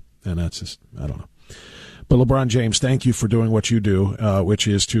non-customer. And that's just, I don't know. But LeBron James, thank you for doing what you do, which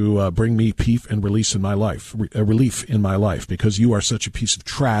is to bring me relief in my life, because you are such a piece of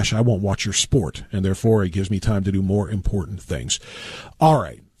trash. I won't watch your sport, and therefore it gives me time to do more important things. All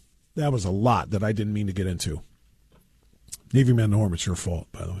right. That was a lot that I didn't mean to get into. Navy Man Norm, it's your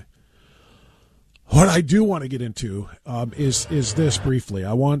fault, by the way. What I do want to get into is this briefly.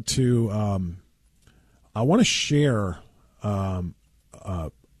 I want to share a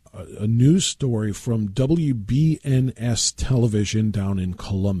news story from WBNS television down in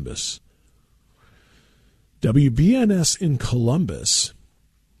Columbus. WBNS in Columbus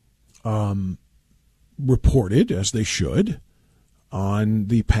reported, as they should, on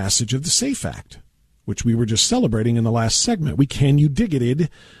the passage of the SAFE Act, which we were just celebrating in the last segment. We can-you-dig-ited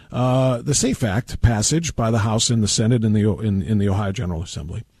the SAFE Act passage by the House and the Senate in the Ohio General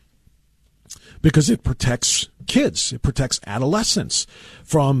Assembly, because it protects kids. It protects adolescents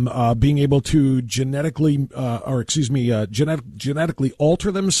from being able to genetically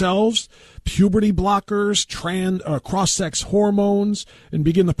alter themselves, puberty blockers, cross-sex hormones, and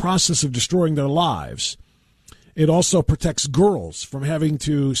begin the process of destroying their lives. It also protects girls from having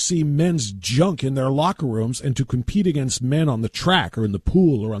to see men's junk in their locker rooms and to compete against men on the track or in the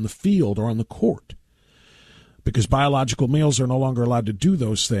pool or on the field or on the court. Because biological males are no longer allowed to do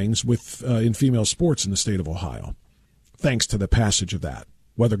those things in female sports in the state of Ohio, thanks to the passage of that.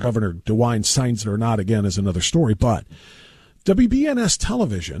 Whether Governor DeWine signs it or not, again, is another story. But WBNS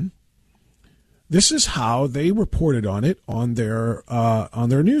television, this is how they reported on it on their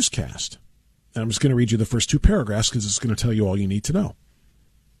newscast. And I'm just going to read you the first two paragraphs because it's going to tell you all you need to know.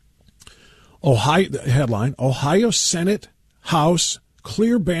 Headline, Ohio Senate House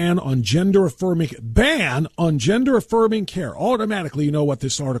clear ban on gender-affirming care. Automatically, you know what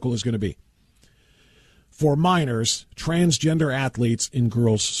this article is going to be. For minors, transgender athletes in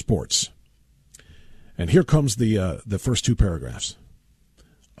girls' sports. And here comes the first two paragraphs.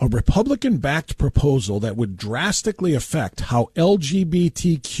 A Republican-backed proposal that would drastically affect how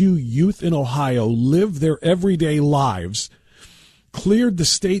LGBTQ youth in Ohio live their everyday lives cleared the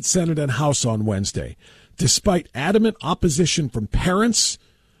state Senate and House on Wednesday, despite adamant opposition from parents,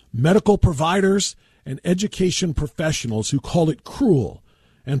 medical providers, and education professionals who call it cruel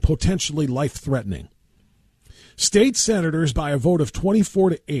and potentially life-threatening. State senators, by a vote of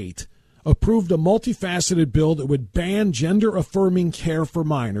 24-8, approved a multifaceted bill that would ban gender-affirming care for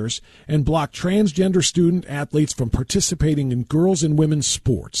minors and block transgender student athletes from participating in girls' and women's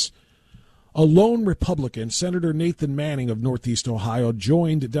sports. A lone Republican, Senator Nathan Manning of Northeast Ohio,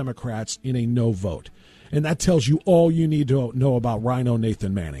 joined Democrats in a no vote. And that tells you all you need to know about Rhino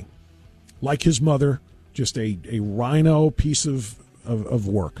Nathan Manning. Like his mother, just a rhino piece of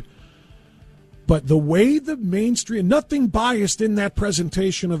work. But the way the mainstream, nothing biased in that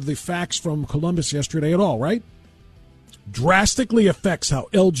presentation of the facts from Columbus yesterday at all, right? Drastically affects how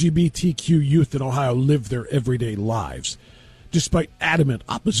LGBTQ youth in Ohio live their everyday lives, despite adamant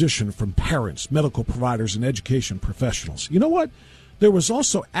opposition from parents, medical providers, and education professionals. You know what? There was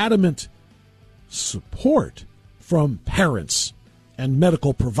also adamant support from parents and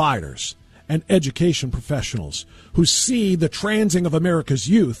medical providers and education professionals who see the transing of America's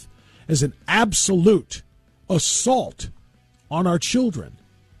youth as an absolute assault on our children.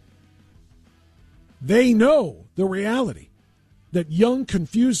 They know the reality that young,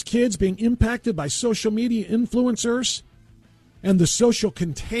 confused kids being impacted by social media influencers and the social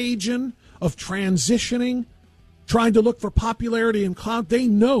contagion of transitioning, trying to look for popularity and clout, they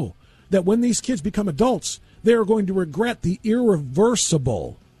know that when these kids become adults, they are going to regret the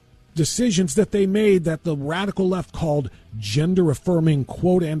irreversible decisions that they made that the radical left called gender-affirming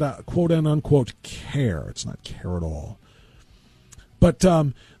quote and unquote care. It's not care at all. But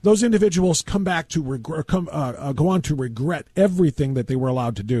those individuals come back to go on to regret everything that they were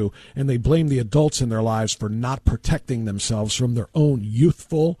allowed to do, and they blame the adults in their lives for not protecting themselves from their own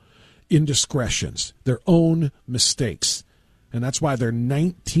youthful indiscretions, their own mistakes. And that's why they're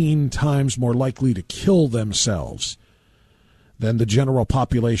 19 times more likely to kill themselves than the general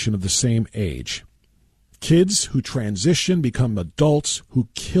population of the same age. Kids who transition become adults who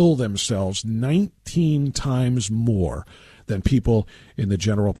kill themselves 19 times more than people in the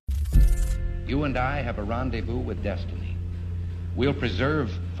general. You and I have a rendezvous with destiny. We'll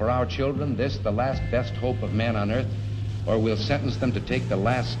preserve for our children this, the last best hope of man on earth, or we'll sentence them to take the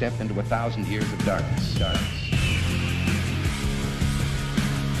last step into 1,000 years of darkness.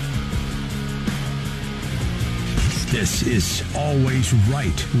 This is Always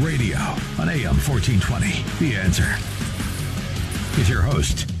Right Radio on AM 1420. The Answer. With your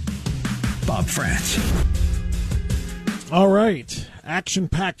host, Bob Frantz. All right.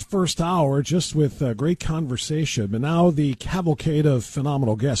 Action-packed first hour, just with great conversation. But now the cavalcade of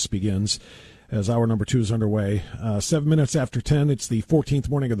phenomenal guests begins as hour number 2 is underway. 7 minutes after 10, it's the 14th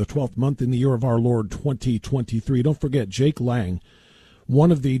morning of the 12th month in the year of our Lord 2023. Don't forget, Jake Lang,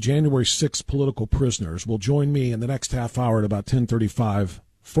 one of the January 6th political prisoners, will join me in the next half hour at about 10:35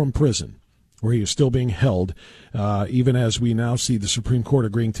 from prison, where he is still being held, even as we now see the Supreme Court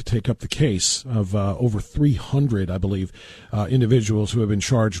agreeing to take up the case of over 300, I believe, individuals who have been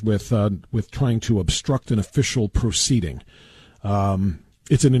charged with trying to obstruct an official proceeding.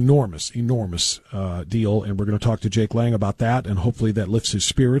 It's an enormous deal, and we're going to talk to Jake Lang about that, and hopefully that lifts his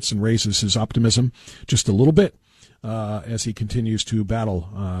spirits and raises his optimism just a little bit as he continues to battle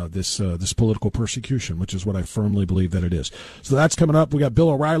this political persecution, which is what I firmly believe that it is. So that's coming up. We got Bill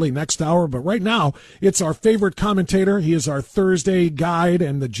O'Reilly next hour, but right now it's our favorite commentator. He is our Thursday guide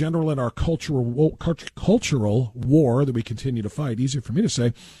and the general in our cultural war that we continue to fight. Easier for me to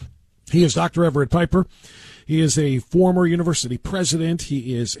say. He is Dr. Everett Piper. He is a former university president.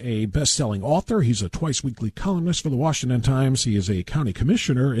 He is a best-selling author. He's a twice-weekly columnist for the Washington Times. He is a county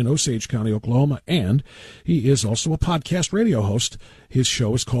commissioner in Osage County, Oklahoma, and he is also a podcast radio host. His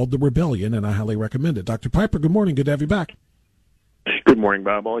show is called The Rebellion, and I highly recommend it. Dr. Piper, good morning. Good to have you back. Good morning,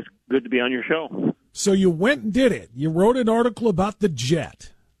 Bob. Always good to be on your show. So you went and did it. You wrote an article about the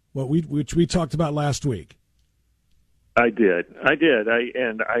jet, which we talked about last week. I did.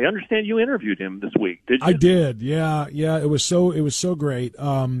 And I understand you interviewed him this week. Did you? I did. Yeah. It was so great.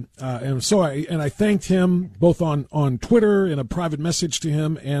 And I thanked him both on Twitter in a private message to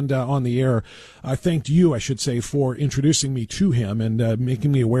him and on the air. I thanked you, I should say, for introducing me to him and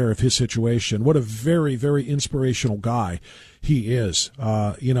making me aware of his situation. What a very, very inspirational guy he is.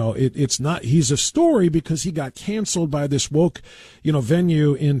 It's not, he's a story because he got canceled by this woke,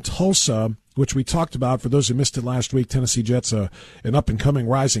 venue in Tulsa, which we talked about. For those who missed it last week, Tennessee Jet's an up-and-coming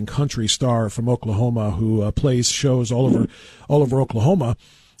rising country star from Oklahoma who plays shows all over Oklahoma,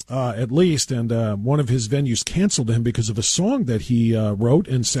 at least. And one of his venues canceled him because of a song that he wrote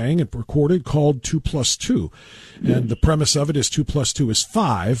and sang and recorded called 2+2. And the premise of it is 2 + 2 is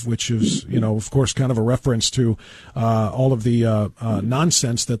 5, which is, of course, kind of a reference to all of the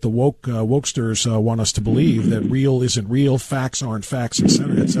nonsense that the wokesters want us to believe, that real isn't real, facts aren't facts, et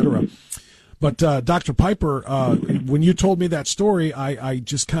cetera, et cetera. But Dr. Piper, when you told me that story, I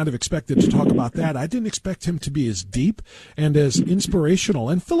just kind of expected to talk about that. I didn't expect him to be as deep and as inspirational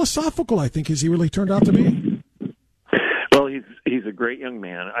and philosophical, I think, as he really turned out to be. Well, he's a great young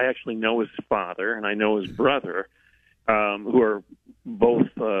man. I actually know his father, and I know his brother, who are both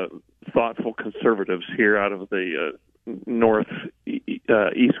thoughtful conservatives here out of the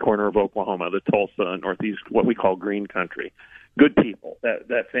northeast corner of Oklahoma, the Tulsa northeast, what we call green country. Good people.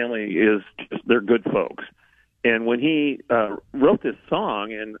 That family they're good folks. And when he wrote this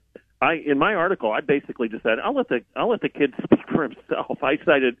song, and in my article, I basically just said, I'll let the kid speak for himself. I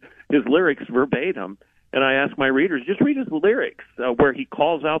cited his lyrics verbatim, and I asked my readers, just read his lyrics, where he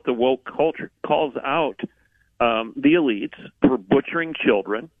calls out the woke culture, calls out the elites for butchering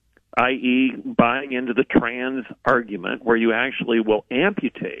children, i.e. buying into the trans argument, where you actually will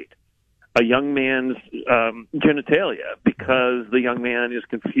amputate a young man's genitalia because the young man is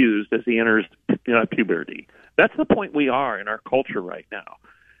confused as he enters puberty. That's the point we are in our culture right now.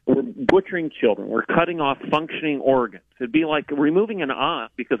 We're butchering children. We're cutting off functioning organs. It'd be like removing an eye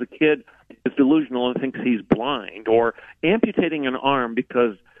because a kid is delusional and thinks he's blind, or amputating an arm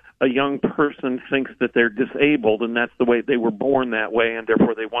because a young person thinks that they're disabled and that's the way they were born that way, and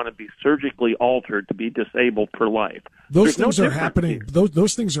therefore they want to be surgically altered to be disabled for life. Those things are happening.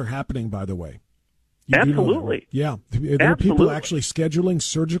 Those things are happening, by the way. Absolutely. Yeah. There are people actually scheduling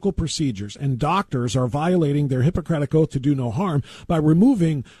surgical procedures, and doctors are violating their Hippocratic oath to do no harm by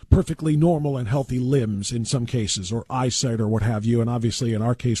removing perfectly normal and healthy limbs in some cases, or eyesight or what have you. And obviously in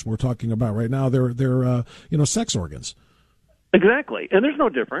our case we're talking about right now, they're sex organs. Exactly. And there's no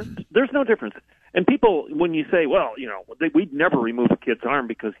difference. And people, when you say, well, we'd never remove a kid's arm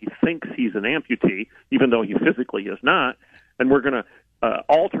because he thinks he's an amputee, even though he physically is not, and we're going to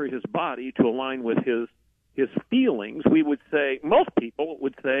alter his body to align with his feelings, most people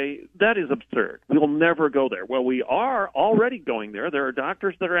would say, that is absurd. We'll never go there. Well, we are already going there. There are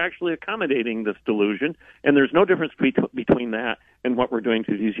doctors that are actually accommodating this delusion, and there's no difference between that and what we're doing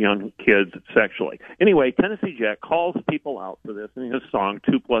to these young kids sexually. Anyway, Tennessee Jet calls people out for this in his song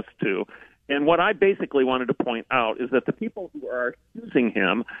 2+2. And what I basically wanted to point out is that the people who are accusing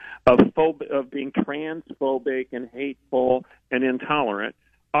him of being transphobic and hateful and intolerant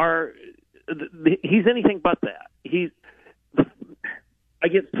he's anything but that. I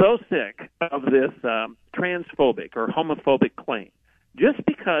get so sick of this transphobic or homophobic claim. Just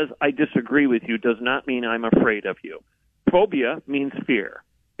because I disagree with you does not mean I'm afraid of you. Phobia means fear.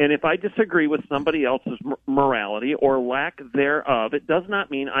 And if I disagree with somebody else's morality or lack thereof, it does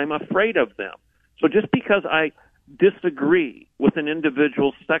not mean I'm afraid of them. So just because I disagree with an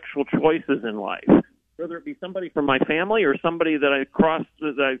individual's sexual choices in life, whether it be somebody from my family or somebody that I cross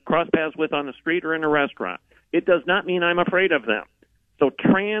paths with on the street or in a restaurant, it does not mean I'm afraid of them. So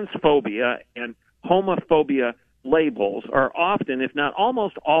transphobia and homophobia labels are often, if not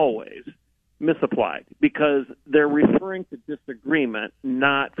almost always, misapplied because they're referring to disagreement,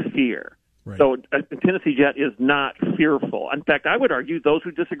 not fear. Right. So Tennessee Jet is not fearful. In fact, I would argue those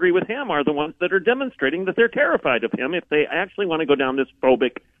who disagree with him are the ones that are demonstrating that they're terrified of him if they actually want to go down this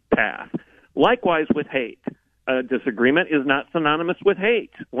phobic path. Likewise with hate. Disagreement is not synonymous with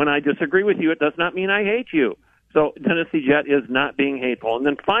hate. When I disagree with you, it does not mean I hate you. So Tennessee Jet is not being hateful. And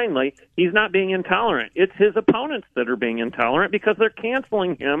then finally, he's not being intolerant. It's his opponents that are being intolerant because they're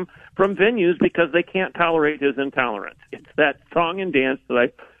canceling him from venues because they can't tolerate his intolerance. It's that song and dance that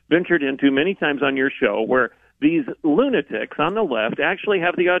I've ventured into many times on your show where these lunatics on the left actually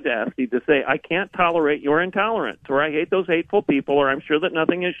have the audacity to say, I can't tolerate your intolerance, or I hate those hateful people, or I'm sure that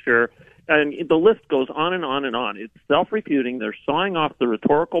nothing is sure. And the list goes on and on and on. It's self-refuting. They're sawing off the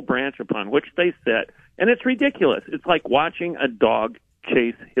rhetorical branch upon which they sit, and it's ridiculous. It's like watching a dog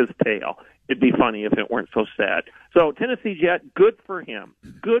chase his tail. It'd be funny if it weren't so sad. So Tennessee Jet, good for him.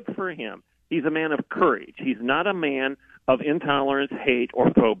 Good for him. He's a man of courage. He's not a man of intolerance, hate,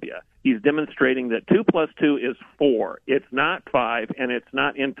 or phobia. He's demonstrating that 2 + 2 is 4. It's not 5, and it's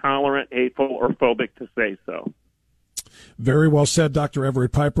not intolerant, hateful, or phobic to say so. Very well said, Dr.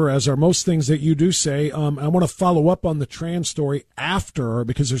 Everett Piper. As are most things that you do say, I want to follow up on the trans story after,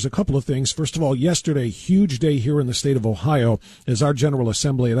 because there's a couple of things. First of all, yesterday, huge day here in the state of Ohio, as our General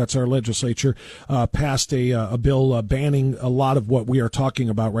Assembly, that's our legislature, passed a bill banning a lot of what we are talking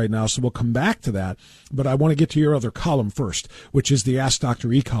about right now. So we'll come back to that. But I want to get to your other column first, which is the Ask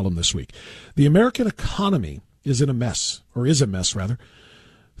Dr. E column this week. The American economy is in a mess, or is a mess, rather.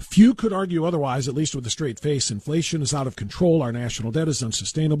 Few could argue otherwise, at least with a straight face. Inflation is out of control. Our national debt is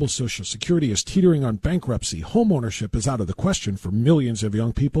unsustainable. Social Security is teetering on bankruptcy. Home ownership is out of the question for millions of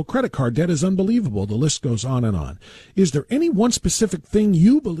young people. Credit card debt is unbelievable. The list goes on and on. Is there any one specific thing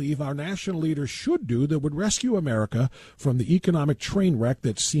you believe our national leaders should do that would rescue America from the economic train wreck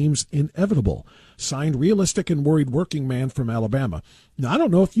that seems inevitable? Signed, Realistic and Worried Working Man from Alabama. Now, I don't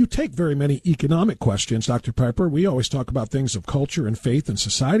know if you take very many economic questions, Dr. Piper. We always talk about things of culture and faith and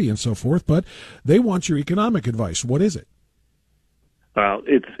society and so forth, but they want your economic advice. What is it?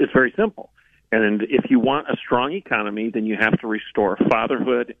 It's very simple. And if you want a strong economy, then you have to restore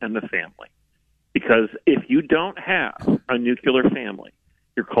fatherhood and the family. Because if you don't have a nuclear family,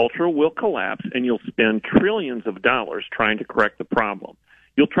 your culture will collapse and you'll spend trillions of dollars trying to correct the problem.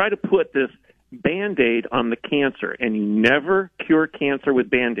 You'll try to put this Band-Aid on the cancer, and you never cure cancer with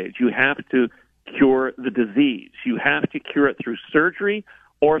Band-Aids. You have to cure the disease. You have to cure it through surgery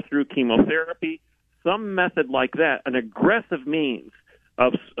or through chemotherapy, some method like that. An aggressive means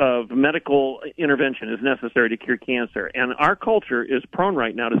of medical intervention is necessary to cure cancer. And our culture is prone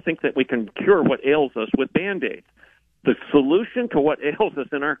right now to think that we can cure what ails us with Band-Aids. The solution to what ails us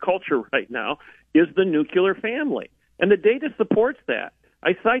in our culture right now is the nuclear family. And the data supports that.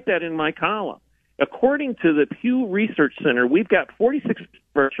 I cite that in my column. According to the Pew Research Center, we've got 46% of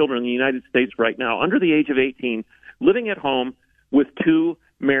our children in the United States right now under the age of 18 living at home with 2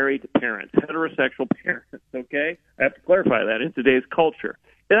 married parents, heterosexual parents, okay? I have to clarify that in today's culture.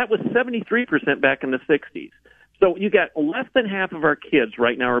 And that was 73% back in the 60s. So you got less than half of our kids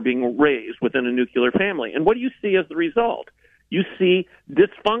right now are being raised within a nuclear family. And what do you see as the result? You see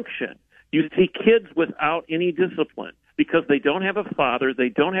dysfunction. You see kids without any discipline because they don't have a father, they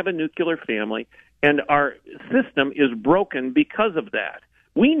don't have a nuclear family, and our system is broken because of that.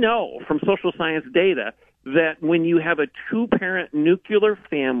 We know from social science data that when you have a 2-parent nuclear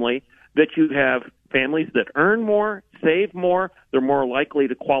family, that you have families that earn more, save more, they're more likely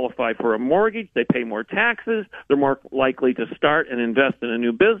to qualify for a mortgage, they pay more taxes, they're more likely to start and invest in a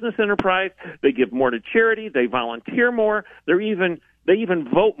new business enterprise, they give more to charity, they volunteer more, they even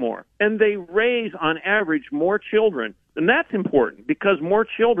vote more, and they raise on average more children. And that's important because more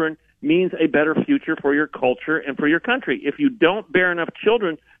children means a better future for your culture and for your country. If you don't bear enough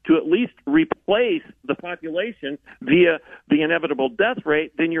children to at least replace the population via the inevitable death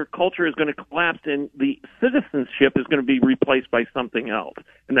rate, then your culture is going to collapse and the citizenship is going to be replaced by something else.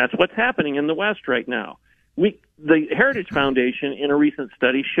 And that's what's happening in the West right now. The Heritage Foundation in a recent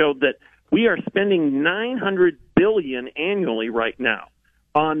study showed that we are spending $900 billion annually right now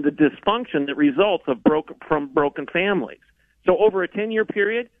on the dysfunction that results from broken families. So over a 10-year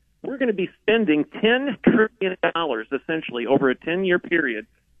period, we're going to be spending $10 trillion essentially over a 10-year period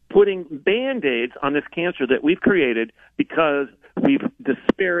putting Band-Aids on this cancer that we've created because we've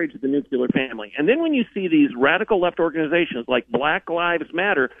disparaged the nuclear family. And then when you see these radical left organizations like Black Lives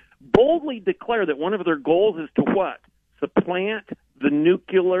Matter boldly declare that one of their goals is to what? Supplant the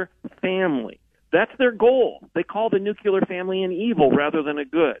nuclear family. That's their goal. They call the nuclear family an evil rather than a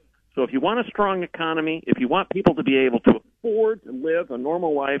good. So if you want a strong economy, if you want people to be able to afford to live a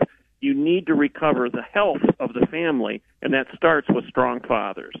normal life, you need to recover the health of the family, and that starts with strong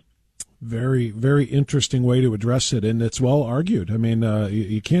fathers. Very, very interesting way to address it, and it's well argued. I mean,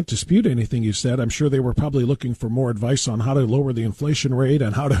 you can't dispute anything you said. I'm sure they were probably looking for more advice on how to lower the inflation rate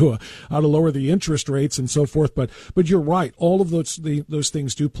and how to lower the interest rates and so forth. But you're right. All of those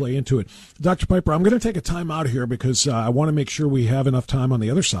things do play into it. Dr. Piper, I'm going to take a time out here because I want to make sure we have enough time on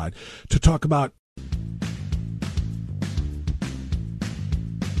the other side to talk about.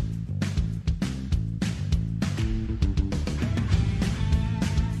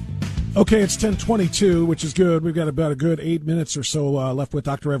 Okay, it's 10:22, which is good. We've got about a good 8 minutes or so left with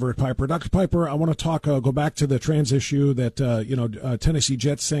Dr. Everett Piper. Dr. Piper, I want to go back to the trans issue that Tennessee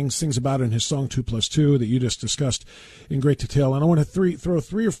Jet sings about in his song 2+2 that you just discussed in great detail. And I want to throw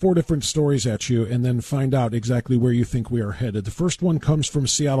 3 or 4 different stories at you and then find out exactly where you think we are headed. The first one comes from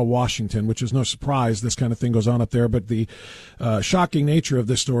Seattle, Washington, which is no surprise. This kind of thing goes on up there. But the shocking nature of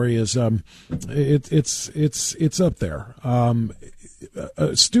this story is it's up there.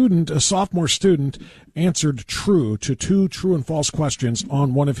 A sophomore student, answered true to 2 true and false questions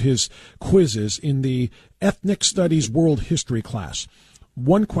on one of his quizzes in the Ethnic Studies World History class.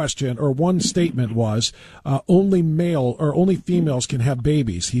 One question or one statement was only females can have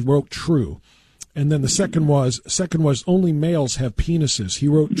babies. He wrote true. And then the second was only males have penises. He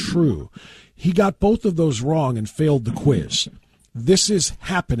wrote true. He got both of those wrong and failed the quiz. This is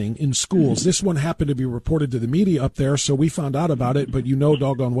happening in schools. This one happened to be reported to the media up there, so we found out about it, but you know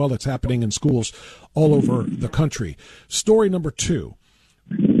doggone well it's happening in schools all over the country. Story number 2.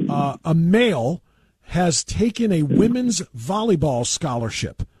 A male has taken a women's volleyball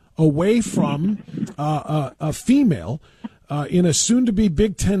scholarship away from a female in a soon-to-be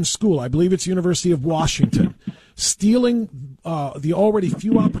Big Ten school. I believe it's University of Washington, stealing the already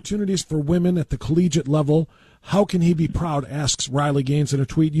few opportunities for women at the collegiate level. How can he be proud, asks Riley Gaines in a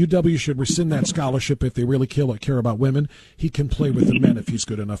tweet. UW should rescind that scholarship if they really care about women. He can play with the men if he's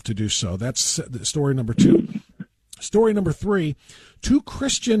good enough to do so. That's story number 2. Story number 3, 2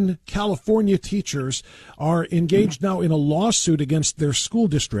 Christian California teachers are engaged now in a lawsuit against their school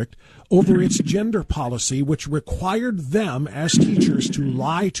district over its gender policy, which required them as teachers to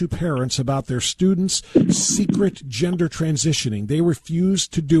lie to parents about their students' secret gender transitioning. They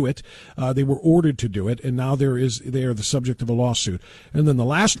refused to do it. They were ordered to do it, and now they are the subject of a lawsuit. And then the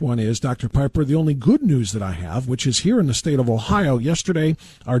last one is, Dr. Piper, the only good news that I have, which is here in the state of Ohio. Yesterday,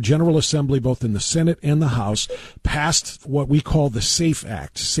 our General Assembly, both in the Senate and the House, passed what we call the SAFE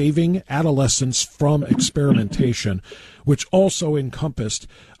Act, Saving Adolescents from Experimentation, which also encompassed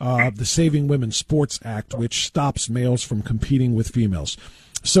the Saving Women's Sports Act, which stops males from competing with females.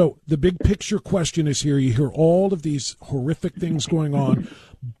 So the big picture question is here. You hear all of these horrific things going on,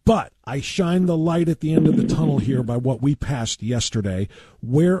 but I shine the light at the end of the tunnel here by what we passed yesterday.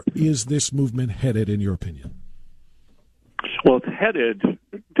 Where is this movement headed, in your opinion? Well, it's headed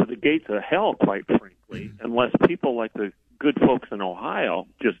to the gates of hell, quite frankly, unless people like the good folks in Ohio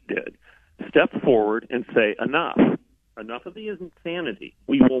just did step forward and say, enough of the insanity.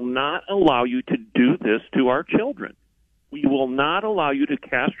 We will not allow you to do this to our children. We will not allow you to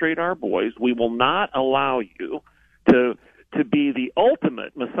castrate our boys. We will not allow you to be the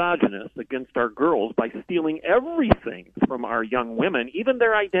ultimate misogynist against our girls by stealing everything from our young women, even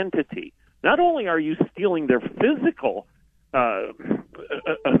their identity. Not only are you stealing their physical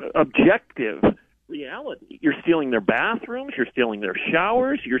objective reality, you're stealing their bathrooms, you're stealing their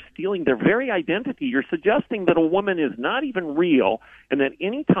showers, you're stealing their very identity. You're suggesting that a woman is not even real, and that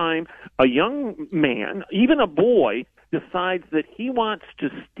any time a young man, even a boy, decides that he wants to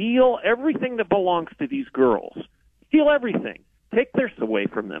steal everything that belongs to these girls, steal everything, take theirs away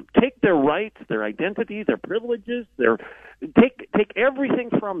from them, take their rights, their identity, their privileges, take everything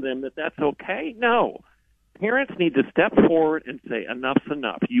from them, that's okay? No. Parents need to step forward and say, enough's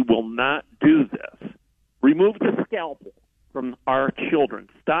enough. You will not do this. Remove the scalpel from our children.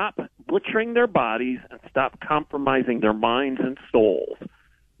 Stop butchering their bodies and stop compromising their minds and souls.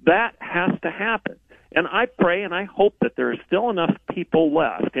 That has to happen. And I pray and I hope that there are still enough people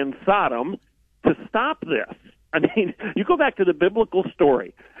left in Sodom to stop this. I mean, you go back to the biblical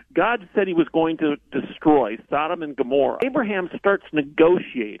story. God said he was going to destroy Sodom and Gomorrah. Abraham starts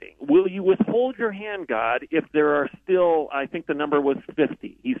negotiating. Will you withhold your hand, God, if there are still, I think the number was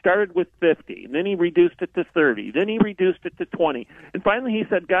 50. He started with 50, and then he reduced it to 30. Then he reduced it to 20. And finally he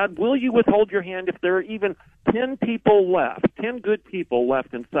said, God, will you withhold your hand if there are even 10 people left, 10 good people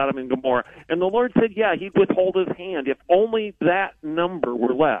left in Sodom and Gomorrah? And the Lord said, yeah, he'd withhold his hand if only that number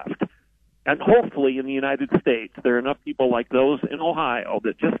were left. And hopefully in the United States, there are enough people like those in Ohio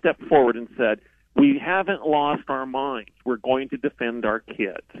that just stepped forward and said, we haven't lost our minds. We're going to defend our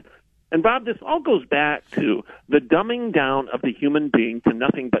kids. And, Bob, this all goes back to the dumbing down of the human being to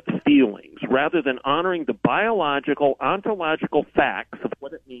nothing but feelings rather than honoring the biological, ontological facts of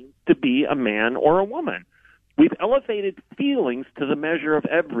what it means to be a man or a woman. We've elevated feelings to the measure of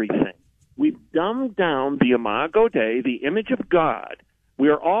everything. We've dumbed down the Imago Dei, the image of God. We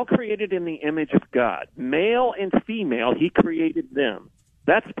are all created in the image of God. Male and female, he created them.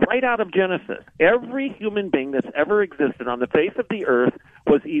 That's right out of Genesis. Every human being that's ever existed on the face of the earth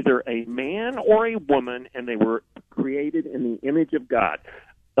was either a man or a woman, and they were created in the image of God.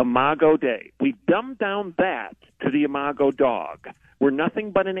 Imago Dei. We dumbed down that to the Imago dog. We're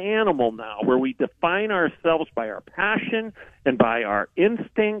nothing but an animal now, where we define ourselves by our passion and by our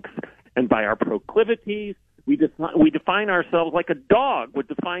instincts and by our proclivities. We define ourselves like a dog would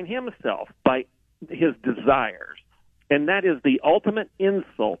define himself, by his desires. And that is the ultimate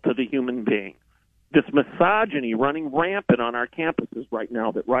insult to the human being. This misogyny running rampant on our campuses right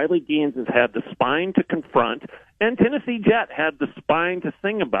now that Riley Gaines has had the spine to confront, and Tennessee Jet had the spine to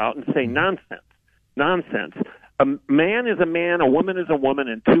sing about and say nonsense. Nonsense. A man is a man, a woman is a woman,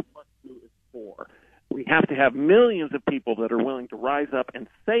 and 2 + 2 is 4. We have to have millions of people that are willing to rise up and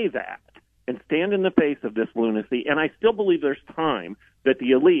say that and stand in the face of this lunacy. And I still believe there's time that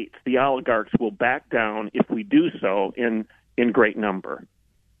the elites, the oligarchs, will back down if we do so in great number.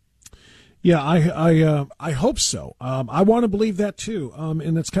 Yeah, I hope so. I want to believe that too.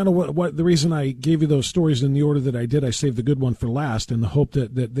 And that's kind of what the reason I gave you those stories in the order that I did. I saved the good one for last, in the hope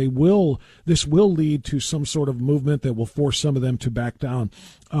that this will lead to some sort of movement that will force some of them to back down.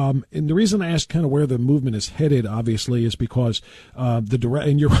 And the reason I asked kind of where the movement is headed, obviously, is because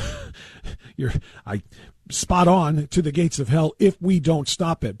and you're spot on, to the gates of hell if we don't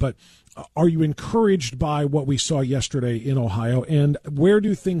stop it. But are you encouraged by what we saw yesterday in Ohio? And where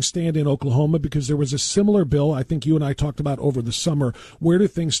do things stand in Oklahoma? Because there was a similar bill I think you and I talked about over the summer. Where do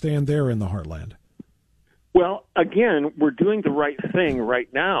things stand there in the heartland? Well, again, we're doing the right thing right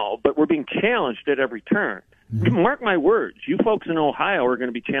now, but we're being challenged at every turn. Mm-hmm. Mark my words, you folks in Ohio are going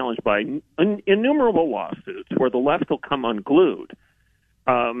to be challenged by innumerable lawsuits where the left will come unglued.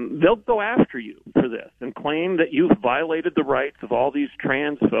 They'll go after you for this and claim that you've violated the rights of all these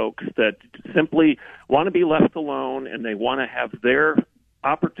trans folks that simply want to be left alone, and they want to have their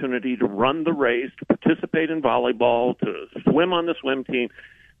opportunity to run the race, to participate in volleyball, to swim on the swim team.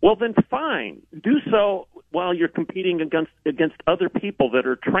 Well, then fine. Do so while you're competing against other people that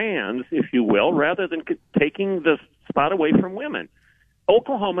are trans, if you will, rather than taking the spot away from women.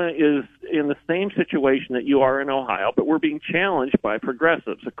 Oklahoma is in the same situation that you are in Ohio, but we're being challenged by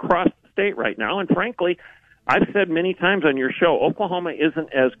progressives across the state right now. And frankly, I've said many times on your show, Oklahoma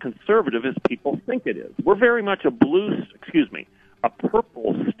isn't as conservative as people think it is. We're very much a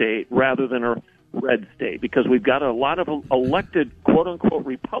purple state rather than a red state, because we've got a lot of elected quote-unquote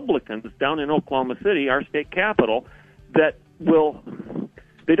Republicans down in Oklahoma City, our state capital, that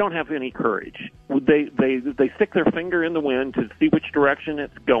they don't have any courage. They stick their finger in the wind to see which direction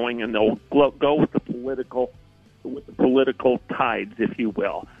it's going, and they'll go with the political tides, if you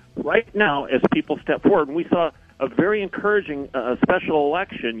will. Right now, as people step forward, and we saw a very encouraging special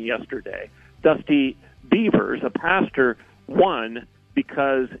election yesterday. Dusty Beavers, a pastor, won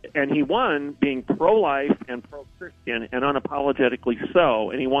and he won being pro-life and pro-Christian and unapologetically so,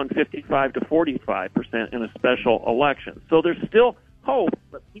 and he won 55 to 45% in a special election. So there's still hope,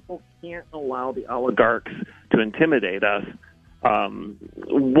 but people can't allow the oligarchs to intimidate us.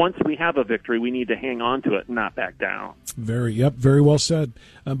 Once we have a victory, we need to hang on to it and not back down. Very well said.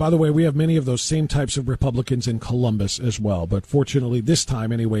 By the way, we have many of those same types of Republicans in Columbus as well, but fortunately this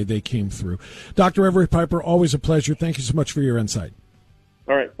time anyway, they came through. Dr. Everett Piper, always a pleasure. Thank you so much for your insight.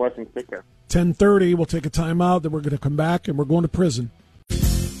 All right, blessings. Take care. 10:30, we'll take a time out, then we're going to come back and we're going to prison.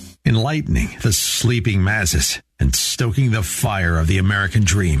 Enlightening the sleeping masses and stoking the fire of the American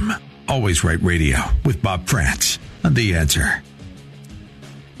dream. Always Right Radio with Bob Frantz on The Answer.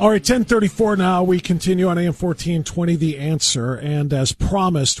 All right, 10:34 now. We continue on AM 1420, The Answer. And as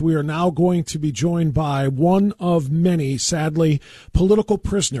promised, we are now going to be joined by one of many, sadly, political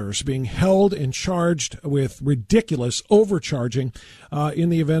prisoners being held and charged with ridiculous overcharging in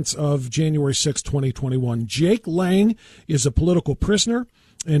the events of January 6, 2021. Jake Lang is a political prisoner,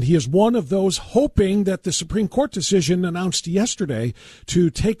 and he is one of those hoping that the Supreme Court decision announced yesterday to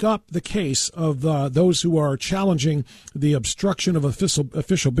take up the case of those who are challenging the obstruction of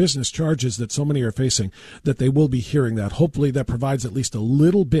official business charges that so many are facing, that they will be hearing that. Hopefully that provides at least a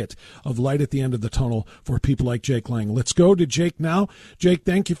little bit of light at the end of the tunnel for people like Jake Lang. Let's go to Jake now. Jake,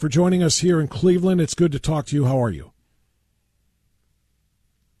 thank you for joining us here in Cleveland. It's good to talk to you. How are you?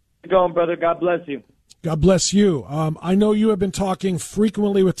 How's it going, brother? God bless you. God bless you. I know you have been talking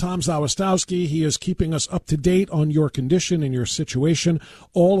frequently with Tom Zawistowski. He is keeping us up to date on your condition and your situation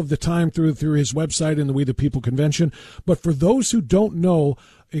all of the time through his website and the We the People convention. But for those who don't know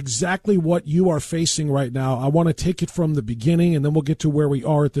exactly what you are facing right now, I want to take it from the beginning, and then we'll get to where we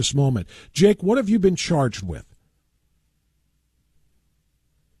are at this moment. Jake, what have you been charged with?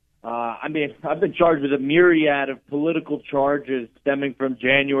 I've been charged with a myriad of political charges stemming from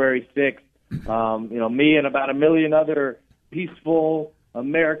January 6th. Me and about 1 million other peaceful,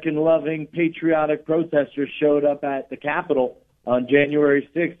 American-loving, patriotic protesters showed up at the Capitol on January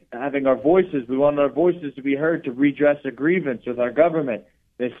 6th, we wanted our voices to be heard to redress a grievance with our government.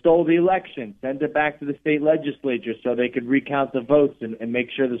 They stole the election, sent it back to the state legislature so they could recount the votes and make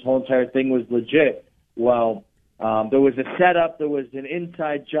sure this whole entire thing was legit. Well, there was a setup, there was an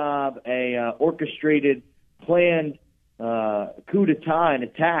inside job, orchestrated, planned coup d'etat, an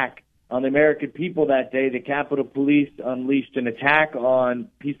attack on the American people that day. The Capitol Police unleashed an attack on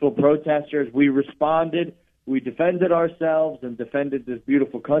peaceful protesters. We responded. We defended ourselves and defended this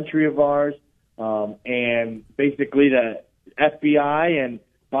beautiful country of ours. And basically the FBI and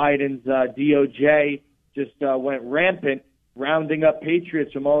Biden's DOJ just went rampant, rounding up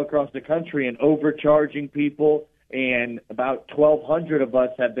patriots from all across the country and overcharging people. And about 1,200 of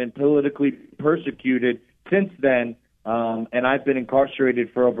us have been politically persecuted since then. And I've been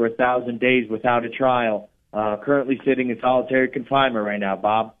incarcerated for over 1,000 days without a trial, currently sitting in solitary confinement right now,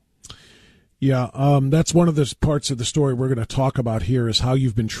 Bob. Yeah, that's one of the parts of the story we're going to talk about here is how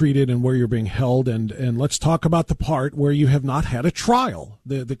you've been treated and where you're being held. And let's talk about the part where you have not had a trial.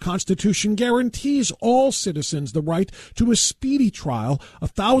 The Constitution guarantees all citizens the right to a speedy trial.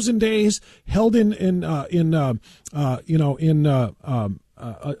 1,000 days held in a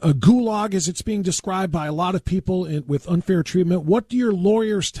gulag, as it's being described by a lot of people with unfair treatment. What do your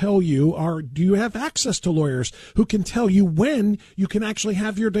lawyers tell you? Or do you have access to lawyers who can tell you when you can actually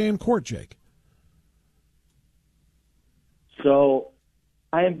have your day in court, Jake? So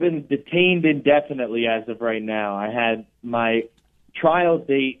I have been detained indefinitely as of right now. I had my trial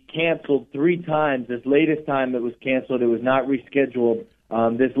date canceled 3 times. This latest time it was canceled. It was not rescheduled.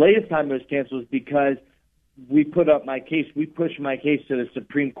 This latest time it was canceled because we put up my case. We pushed my case to the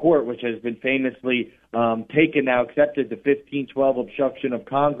Supreme Court, which has been famously accepted. The 1512 obstruction of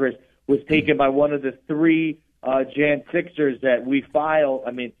Congress was taken by one of the 3 Jan 6ers that we filed.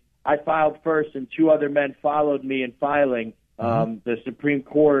 I filed first, and 2 other men followed me in filing the Supreme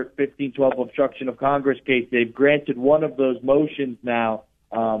Court 1512 obstruction of Congress case. They've granted one of those motions now,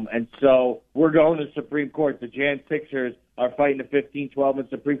 and so we're going to the Supreme Court. The Jan 6ers are fighting the 1512 in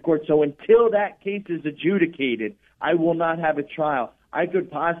Supreme Court. So until that case is adjudicated, I will not have a trial. I could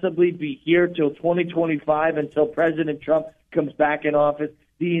possibly be here till 2025 until President Trump comes back in office.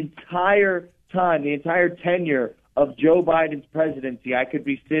 The entire time, the entire tenure of Joe Biden's presidency, I could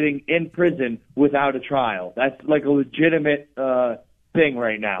be sitting in prison without a trial. That's like a legitimate thing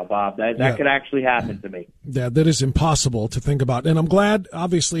right now, Bob. That could actually happen to me. Yeah, that is impossible to think about. And I'm glad,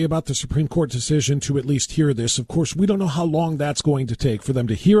 obviously, about the Supreme Court decision to at least hear this. Of course, we don't know how long that's going to take for them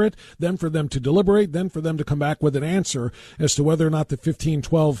to hear it, then for them to deliberate, then for them to come back with an answer as to whether or not the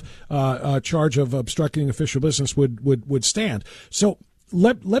 1512 charge of obstructing official business would stand. So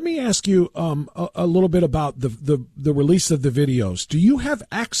let me ask you a little bit about the release of the videos. Do you have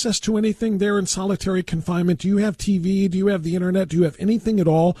access to anything there in solitary confinement? Do you have TV? Do you have the internet? Do you have anything at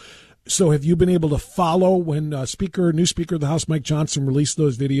all? So have you been able to follow when new Speaker of the House Mike Johnson released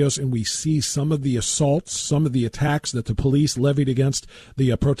those videos and we see some of the assaults, some of the attacks that the police levied against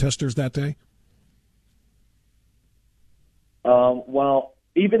the protesters that day? Well,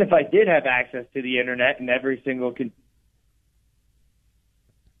 even if I did have access to the internet and every single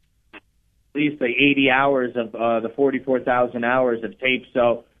at least 80 hours of the 44,000 hours of tape.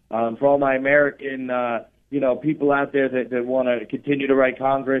 So for all my American, people out there that want to continue to write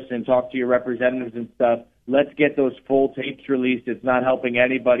Congress and talk to your representatives and stuff, let's get those full tapes released. It's not helping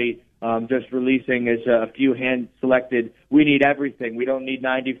anybody. Just releasing is a few hand-selected. We need everything. We don't need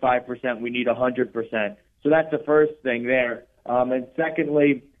 95%. We need 100%. So that's the first thing there. And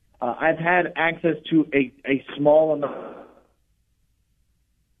secondly, I've had access to a small amount.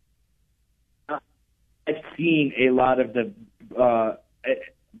 I've seen a lot of the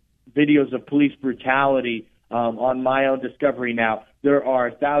videos of police brutality on my own discovery now. There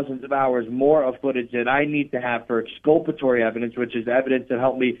are thousands of hours more of footage that I need to have for exculpatory evidence, which is evidence that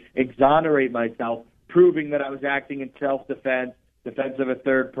helped me exonerate myself, proving that I was acting in self-defense, defense of a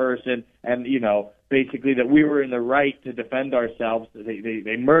third person, and, basically that we were in the right to defend ourselves.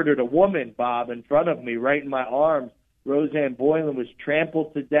 They murdered a woman, Bob, in front of me, right in my arms. Roseanne Boylan was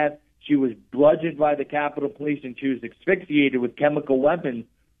trampled to death. She was bludgeoned by the Capitol Police, and she was asphyxiated with chemical weapons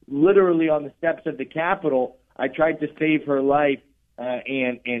literally on the steps of the Capitol. I tried to save her life,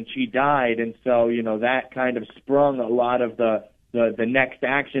 and she died. And so, that kind of sprung a lot of the next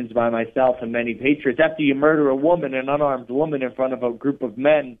actions by myself and many patriots. After you murder a woman, an unarmed woman, in front of a group of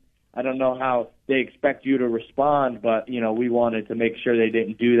men, I don't know how they expect you to respond, but, we wanted to make sure they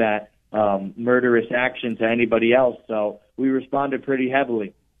didn't do that murderous action to anybody else. So we responded pretty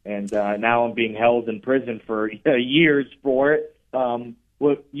heavily. And now I'm being held in prison for years for it.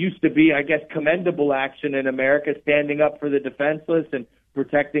 What used to be, I guess, commendable action in America, standing up for the defenseless and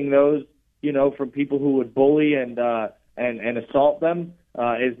protecting those, from people who would bully and assault them,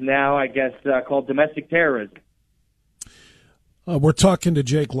 is now, I guess, called domestic terrorism. We're talking to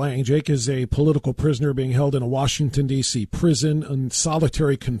Jake Lang. Jake is a political prisoner being held in a Washington, D.C. prison in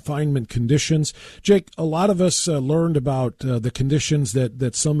solitary confinement conditions. Jake, a lot of us learned about the conditions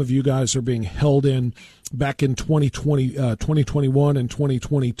that some of you guys are being held in back in 2021 and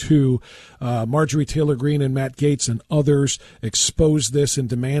 2022. Marjorie Taylor Greene and Matt Gaetz and others exposed this and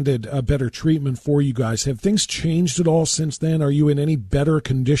demanded better treatment for you guys. Have things changed at all since then? Are you in any better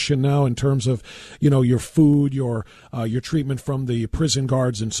condition now in terms of, your food, your treatment from the prison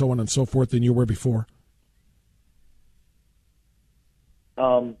guards and so on and so forth than you were before?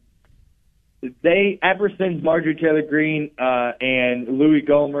 Ever since Marjorie Taylor Greene and Louis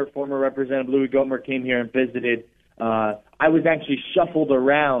Gohmert, former Representative Louis Gohmert, came here and visited, I was actually shuffled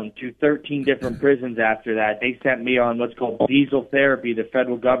around to 13 different prisons after that. They sent me on what's called diesel therapy. The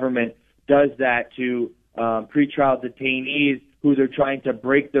federal government does that to pretrial detainees who they're trying to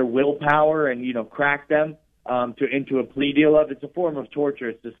break their willpower and, crack them into a plea deal of. It's a form of torture.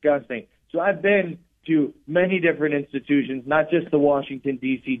 It's disgusting. So I've been to many different institutions, not just the Washington,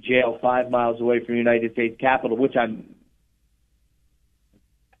 D.C. jail 5 miles away from the United States Capitol,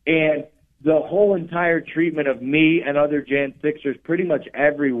 and the whole entire treatment of me and other Jan 6ers pretty much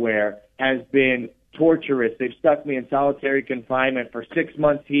everywhere has been torturous. They've stuck me in solitary confinement for 6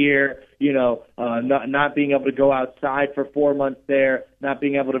 months here, not being able to go outside for 4 months there, not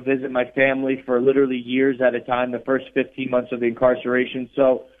being able to visit my family for literally years at a time, the first 15 months of the incarceration.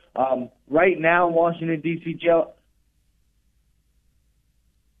 So right now, Washington, D.C. jail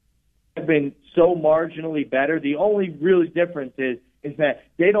have been so marginally better. The only really difference is that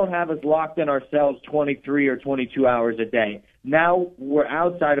they don't have us locked in our cells 23 or 22 hours a day. Now we're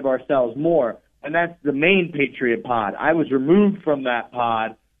outside of our cells more, and that's the main Patriot pod. I was removed from that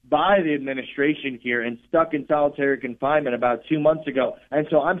pod by the administration here and stuck in solitary confinement about 2 months ago, and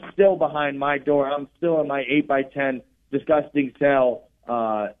so I'm still behind my door. I'm still in my 8x10 disgusting cell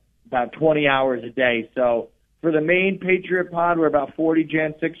about 20 hours a day. So for the main Patriot pod, where about 40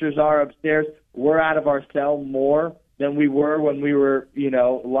 Jan 6ers are upstairs, we're out of our cell more than we were when we were,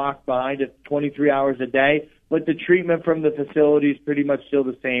 locked behind it 23 hours a day. But the treatment from the facility is pretty much still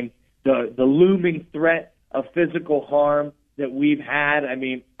the same. The looming threat of physical harm that we've had,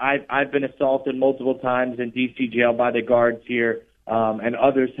 I've been assaulted multiple times in D.C. jail by the guards here, and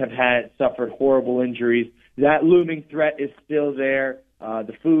others have suffered horrible injuries. That looming threat is still there.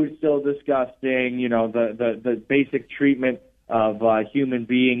 The food's still disgusting. The basic treatment of human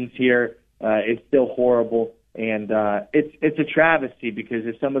beings here is still horrible. And it's a travesty because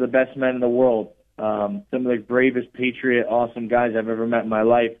it's some of the best men in the world, some of the bravest patriot, awesome guys I've ever met in my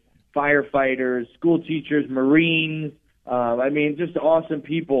life, firefighters, school teachers, Marines, just awesome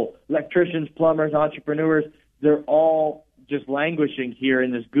people, electricians, plumbers, entrepreneurs. They're all just languishing here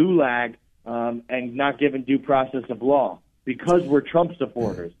in this gulag and not given due process of law because we're Trump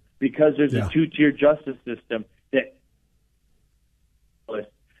supporters, because there's a two-tier justice system that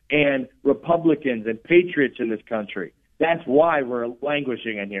and Republicans and patriots in this country. That's why we're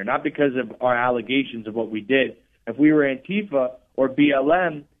languishing in here, not because of our allegations of what we did. If we were Antifa or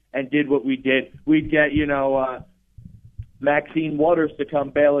BLM and did what we did, we'd get, Maxine Waters to come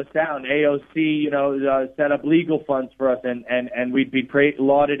bail us out, and AOC, set up legal funds for us, and we'd be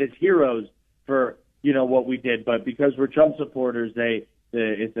lauded as heroes for, what we did. But because we're Trump supporters,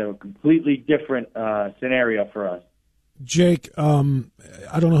 it's a completely different scenario for us. Jake, I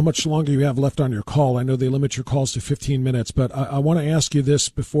don't know how much longer you have left on your call. I know they limit your calls to 15 minutes, but I want to ask you this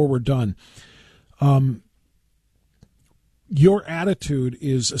before we're done. Your attitude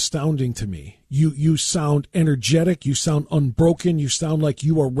is astounding to me. You sound energetic. You sound unbroken. You sound like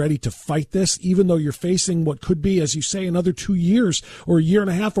you are ready to fight this, even though you're facing what could be, as you say, another 2 years or a year and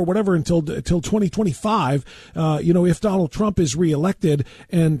a half or whatever until 2025. If Donald Trump is reelected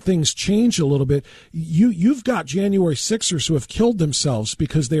and things change a little bit, you've got January 6ers who have killed themselves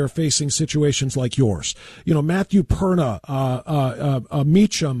because they are facing situations like yours. Matthew Perna,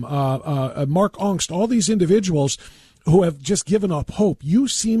 Meacham, Mark Ongst, all these individuals who have just given up hope. You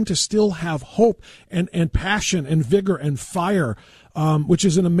seem to still have hope and passion and vigor and fire, which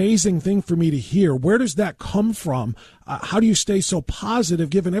is an amazing thing for me to hear. Where does that come from? How do you stay so positive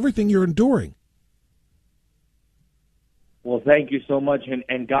given everything you're enduring? Well, thank you so much,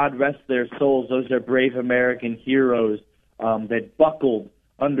 and God rest their souls. Those are brave American heroes that buckled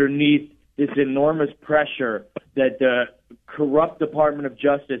underneath this enormous pressure that the corrupt Department of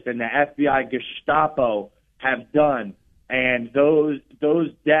Justice and the FBI Gestapo have done, and those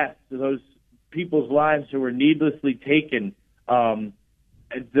deaths, those people's lives who were needlessly taken,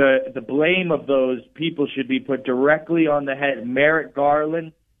 the blame of those people should be put directly on the head. Merrick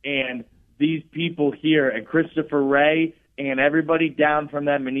Garland and these people here, and Christopher Wray, and everybody down from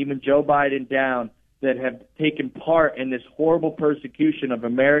them, and even Joe Biden down, that have taken part in this horrible persecution of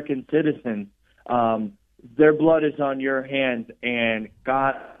American citizens. Their blood is on your hands, and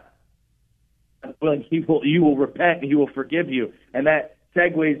God willing, you will repent and he will forgive you. And that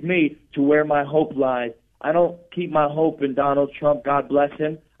segues me to where my hope lies. I don't keep my hope in Donald Trump, God bless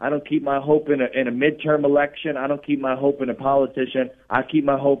him. I don't keep my hope in a midterm election. I don't keep my hope in a politician. I keep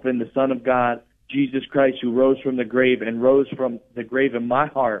my hope in the Son of God, Jesus Christ, who rose from the grave and rose from the grave in my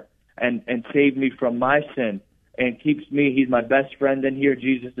heart and saved me from my sin and keeps me. He's my best friend in here.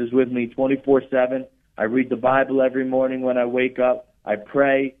 Jesus is with me 24/7. I read the Bible every morning when I wake up. I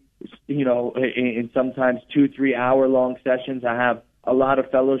pray. In sometimes 2-3 hour long sessions. I have a lot of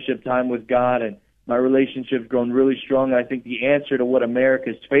fellowship time with God, and my relationship's grown really strong. I think the answer to what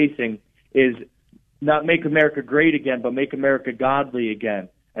America's facing is not make America great again, but make America godly again,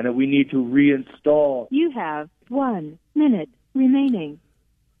 and that we need to reinstall. You have 1 minute remaining.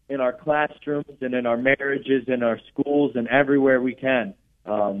 In our classrooms and in our marriages, in our schools, and everywhere we can.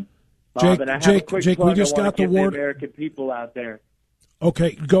 Bob, and I have a quick plug. We just got the warning. American people out there.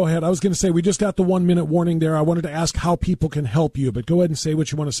 Okay, go ahead. I was going to say, we just got the 1 minute warning there. I wanted to ask how people can help you, but go ahead and say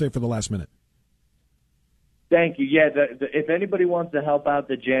what you want to say for the last minute. Thank you. Yeah, if anybody wants to help out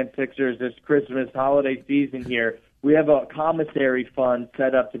the Jan Sixers this Christmas holiday season here, we have a commissary fund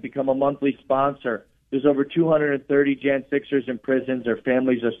set up to become a monthly sponsor. There's over 230 Jan Sixers in prisons. Their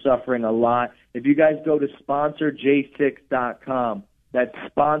families are suffering a lot. If you guys go to sponsorj6.com, that's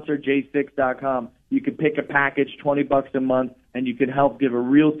sponsorj6.com, you can pick a package, $20 a month, and you can help give a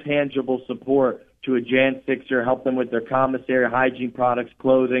real tangible support to a Jan Sixer, help them with their commissary, hygiene products,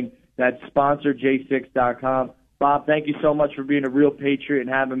 clothing. That's sponsorj6.com. Bob, thank you so much for being a real patriot and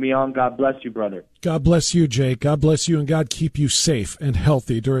having me on. God bless you, brother. God bless you, Jake. God bless you, and God keep you safe and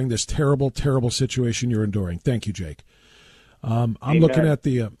healthy during this terrible, terrible situation you're enduring. Thank you, Jake. I'm looking at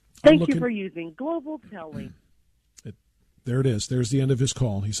the... Thank you for using Global Telly. There it is. There's the end of his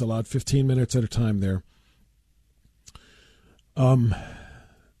call. He's allowed 15 minutes at a time there.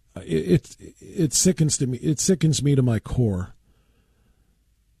 It sickens to me. It sickens me to my core.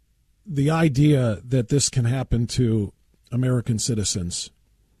 The idea that this can happen to American citizens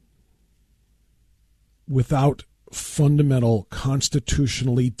without fundamental,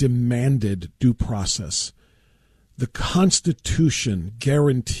 constitutionally demanded due process. The Constitution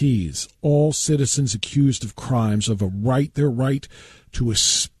guarantees all citizens accused of crimes of their right to a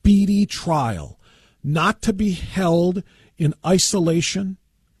speedy trial, not to be held in isolation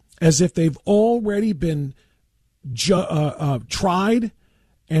as if they've already been tried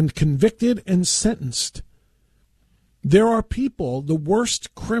and convicted and sentenced. There are people, the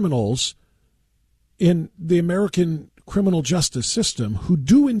worst criminals in the American criminal justice system, who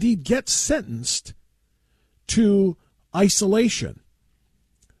do indeed get sentenced to isolation,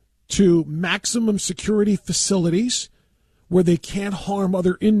 to maximum security facilities where they can't harm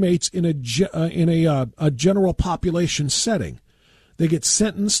other inmates in a general population setting. They get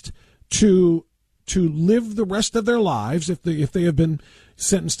sentenced to live the rest of their lives, if they have been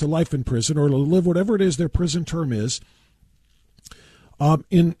sentenced to life in prison, or to live whatever it is their prison term is,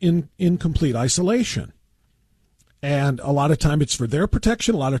 in complete isolation. And a lot of time it's for their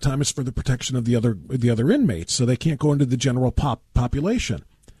protection. A lot of time it's for the protection of the other inmates, so they can't go into the general population.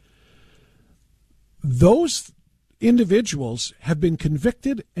 Those individuals have been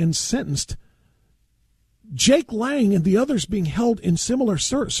convicted and sentenced. Jake Lang and the others being held in similar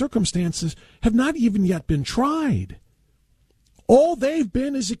circumstances have not even yet been tried. All they've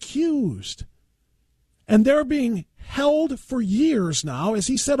been is accused. And they're being held for years now, as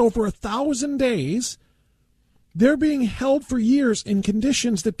he said, over 1,000 days. They're being held for years in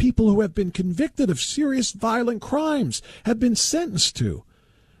conditions that people who have been convicted of serious violent crimes have been sentenced to.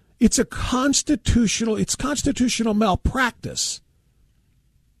 It's constitutional malpractice.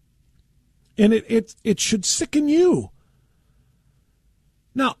 And it should sicken you.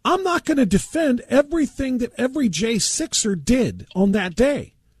 Now, I'm not going to defend everything that every J6er did on that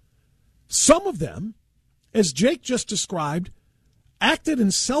day. Some of them, as Jake just described, acted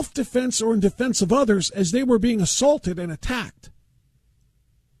in self-defense or in defense of others as they were being assaulted and attacked.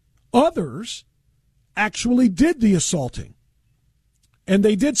 Others actually did the assaulting. And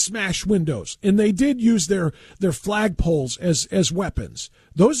they did smash windows. And they did use their flagpoles as weapons.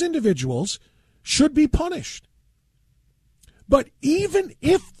 Those individuals should be punished. But even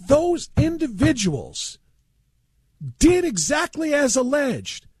if those individuals did exactly as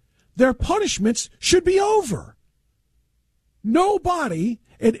alleged, their punishments should be over. Nobody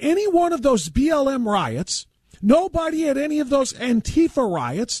at any one of those BLM riots, nobody at any of those Antifa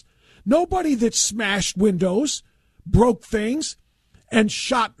riots, nobody that smashed windows, broke things, and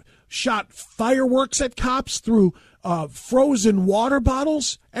shot fireworks at cops through frozen water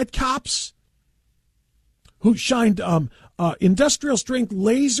bottles at cops, who shined industrial-strength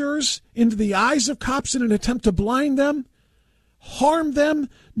lasers into the eyes of cops in an attempt to blind them, harm them.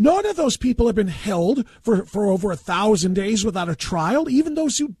 None of those people have been held for over 1,000 days without a trial, even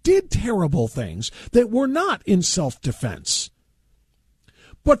those who did terrible things that were not in self-defense.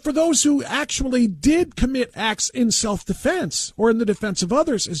 But for those who actually did commit acts in self-defense or in the defense of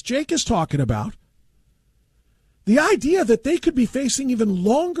others, as Jake is talking about, the idea that they could be facing even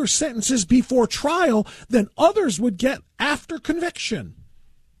longer sentences before trial than others would get after conviction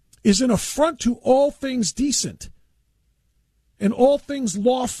is an affront to all things decent and all things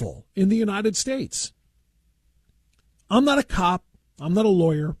lawful in the United States. I'm not a cop. I'm not a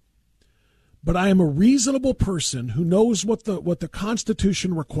lawyer. But I am a reasonable person who knows what the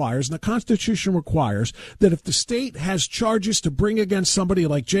Constitution requires. And the Constitution requires that if the state has charges to bring against somebody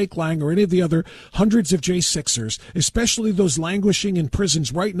like Jake Lang or any of the other hundreds of J6ers, especially those languishing in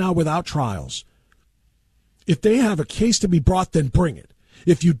prisons right now without trials, if they have a case to be brought, then bring it.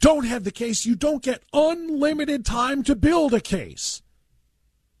 If you don't have the case, you don't get unlimited time to build a case.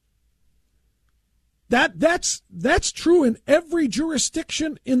 That's true in every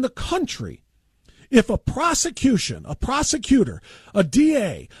jurisdiction in the country. If a prosecutor, a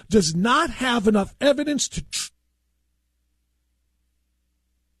DA, does not have enough evidence to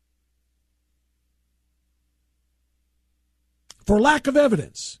for lack of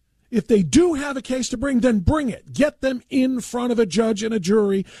evidence, if they do have a case to bring, then bring it. Get them in front of a judge and a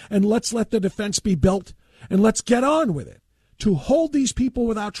jury, and let's let the defense be built, and let's get on with it. To hold these people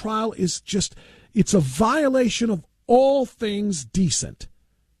without trial is just, it's a violation of all things decent.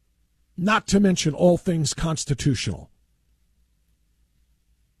 Not to mention all things constitutional.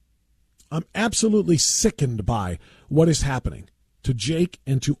 I'm absolutely sickened by what is happening to Jake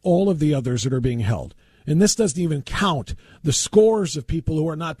and to all of the others that are being held. And this doesn't even count the scores of people who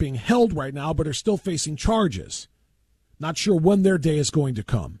are not being held right now but are still facing charges. Not sure when their day is going to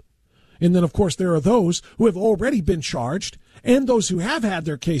come. And then, of course, there are those who have already been charged and those who have had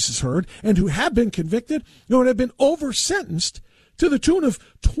their cases heard and who have been convicted and have been over-sentenced to the tune of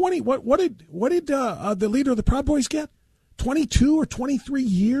 20. What did the leader of the Proud Boys get? 22 or 23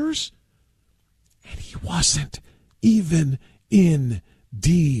 years? And he wasn't even in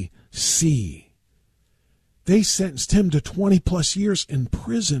D.C. They sentenced him to 20-plus years in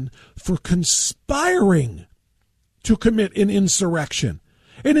prison for conspiring to commit an insurrection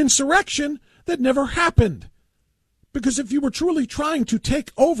that never happened. Because if you were truly trying to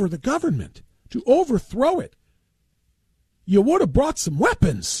take over the government, to overthrow it, you would have brought some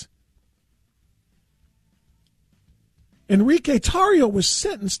weapons. Enrique Tarrio was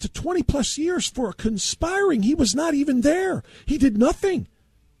sentenced to 20-plus years for conspiring. He was not even there. He did nothing.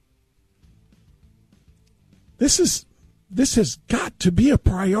 This has got to be a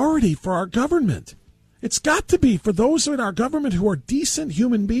priority for our government. It's got to be for those in our government who are decent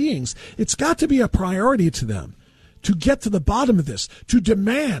human beings. It's got to be a priority to them to get to the bottom of this, to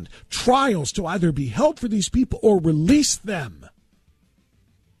demand trials to either be held for these people or release them.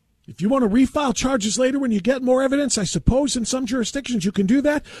 If you want to refile charges later when you get more evidence, I suppose in some jurisdictions you can do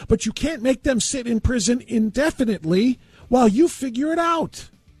that, but you can't make them sit in prison indefinitely while you figure it out.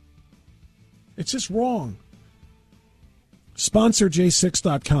 It's just wrong.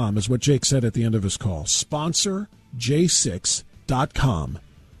 SponsorJ6.com is what Jake said at the end of his call. SponsorJ6.com.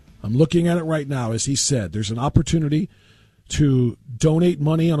 I'm looking at it right now. As he said, there's an opportunity to donate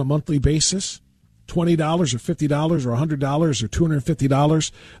money on a monthly basis, $20 or $50 or $100 or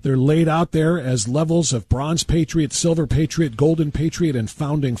 $250. They're laid out there as levels of Bronze Patriot, Silver Patriot, Golden Patriot, and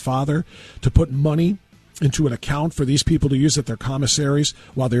Founding Father to put money into an account for these people to use at their commissaries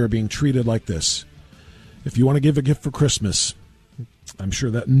while they are being treated like this. If you want to give a gift for Christmas, I'm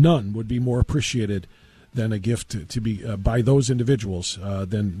sure that none would be more appreciated than a gift to be by those individuals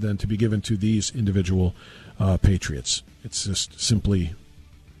than to be given to these individual patriots. It's just simply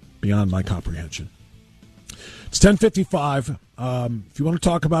beyond my comprehension. It's 10:55. If you want to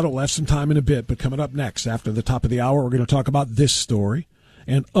talk about it, we'll have some time in a bit. But coming up next, after the top of the hour, we're going to talk about this story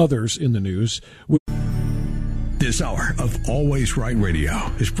and others in the news. This hour of Always Right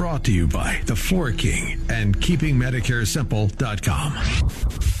Radio is brought to you by The Floor King and KeepingMedicareSimple.com.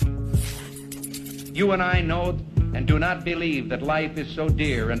 You and I know and do not believe that life is so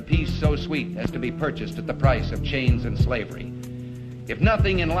dear and peace so sweet as to be purchased at the price of chains and slavery. If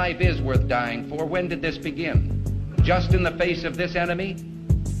nothing in life is worth dying for, when did this begin? Just in the face of this enemy?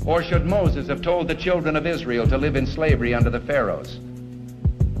 Or should Moses have told the children of Israel to live in slavery under the Pharaohs?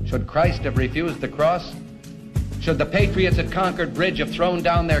 Should Christ have refused the cross? Should the patriots at Concord Bridge have thrown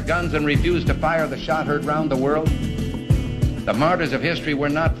down their guns and refused to fire the shot heard round the world? The martyrs of history were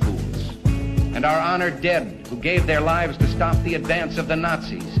not fools. And our honored dead, who gave their lives to stop the advance of the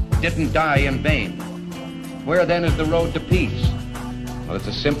Nazis, didn't die in vain. Where then is the road to peace? Well, it's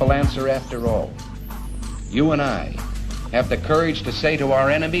a simple answer after all. You and I have the courage to say to our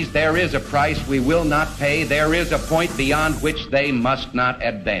enemies, there is a price we will not pay. There is a point beyond which they must not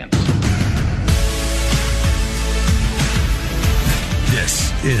advance.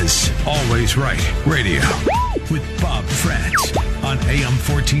 This is Always Right Radio with Bob Frantz on AM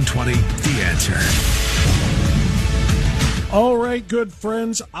 1420, The Answer. All right, good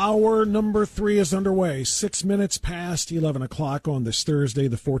friends, hour number 3 is underway. 6 minutes past 11 o'clock on this Thursday,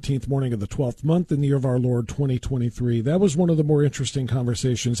 the 14th morning of the 12th month in the year of our Lord 2023. That was one of the more interesting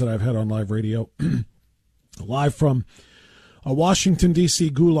conversations that I've had on live radio. Live from a Washington,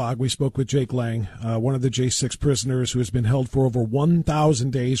 D.C. gulag, we spoke with Jake Lang, one of the J6 prisoners who has been held for over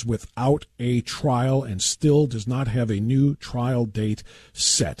 1,000 days without a trial and still does not have a new trial date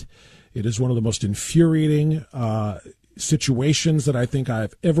set. It is one of the most infuriating situations that I think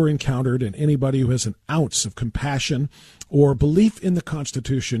I've ever encountered, and anybody who has an ounce of compassion or belief in the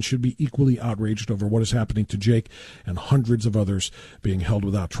Constitution should be equally outraged over what is happening to Jake and hundreds of others being held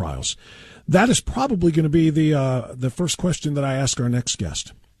without trials. That is probably going to be the first question that I ask our next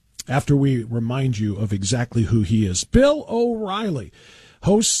guest after we remind you of exactly who he is. Bill O'Reilly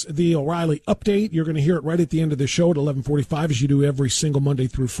hosts the O'Reilly Update. You're going to hear it right at the end of the show at 11:45, as you do every single Monday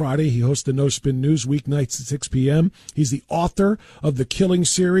through Friday. He hosts the No Spin News weeknights at 6 p.m. He's the author of The Killing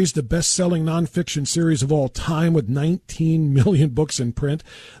series, the best-selling nonfiction series of all time with 19 million books in print.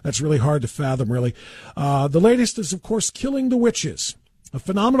 That's really hard to fathom, really. The latest is, of course, Killing the Witches. A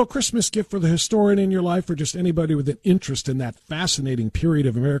phenomenal Christmas gift for the historian in your life, or just anybody with an interest in that fascinating period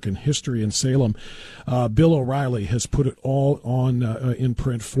of American history in Salem. Bill O'Reilly has put it all on in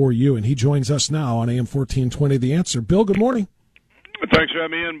print for you, and he joins us now on AM 1420, The Answer. Bill, good morning. Thanks for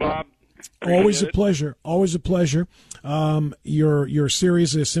having me in, Bob. Always a pleasure. Always a pleasure. Your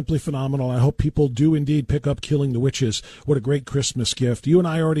series is simply phenomenal. I hope people do indeed pick up Killing the Witches. What a great Christmas gift. You and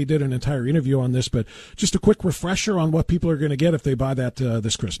I already did an entire interview on this, but just a quick refresher on what people are going to get if they buy that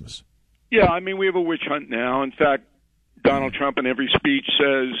this Christmas. Yeah, I mean, we have a witch hunt now. In fact, Donald Trump in every speech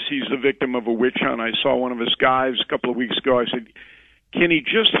says he's the victim of a witch hunt. I saw one of his guys a couple of weeks ago. I said, can he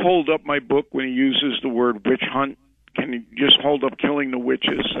just hold up my book when he uses the word witch hunt? Can he just hold up Killing the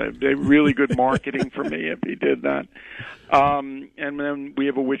Witches? They're really good marketing for me if he did that. And then we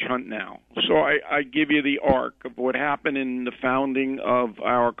have a witch hunt now. So I give you the arc of what happened in the founding of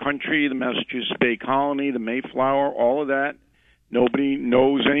our country, the Massachusetts Bay Colony, the Mayflower, all of that. Nobody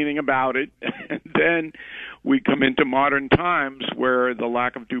knows anything about it. And then we come into modern times where the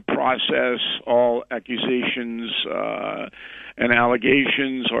lack of due process, all accusations and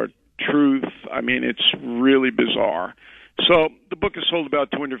allegations are truth. I mean, it's really bizarre. So the book has sold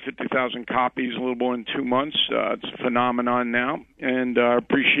about 250,000 copies, a little more than 2 months. It's a phenomenon now, and I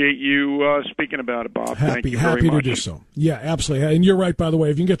appreciate you speaking about it, Bob. Thank you very much. Happy to do so. Yeah, absolutely. And you're right, by the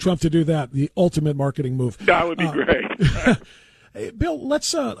way. If you can get Trump to do that, the ultimate marketing move. That would be great. Hey, Bill,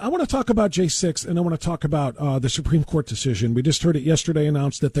 let's. I want to talk about J6, and I want to talk about the Supreme Court decision. We just heard it yesterday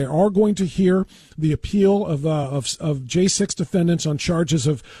announced that they are going to hear the appeal of J6 defendants on charges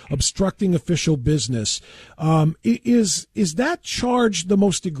of obstructing official business. Is that charge the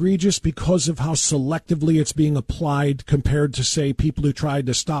most egregious because of how selectively it's being applied compared to, say, people who tried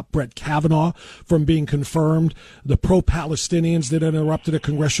to stop Brett Kavanaugh from being confirmed, the pro-Palestinians that interrupted a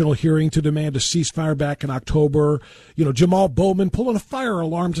congressional hearing to demand a ceasefire back in October, Jamal Bowman pulling a fire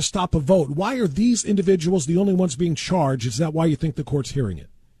alarm to stop a vote? Why are these individuals the only ones being charged? Is that why you think the court's hearing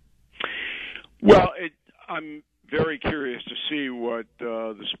it? Well, I'm very curious to see what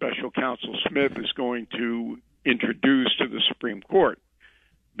the special counsel Smith is going to introduce to the Supreme Court,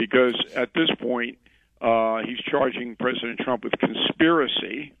 because at this point he's charging President Trump with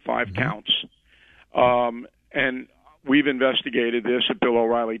conspiracy, 5 counts, and we've investigated this at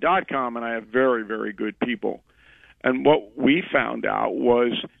BillO'Reilly.com, and I have very, very good people. And what we found out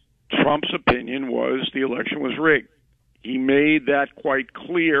was Trump's opinion was the election was rigged. He made that quite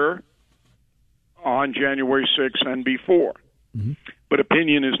clear on January 6th and before. Mm-hmm. But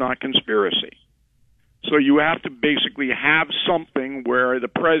opinion is not conspiracy. So you have to basically have something where the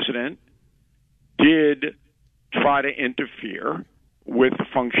president did try to interfere with the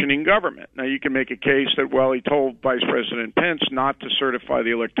functioning government. Now, you can make a case that, well, he told Vice President Pence not to certify the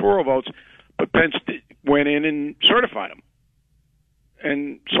electoral votes, but Pence went in and certified them.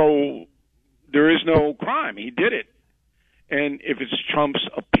 And so there is no crime. He did it. And if it's Trump's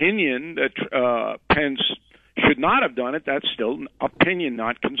opinion that Pence should not have done it, that's still opinion,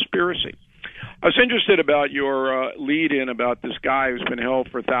 not conspiracy. I was interested about your lead-in about this guy who's been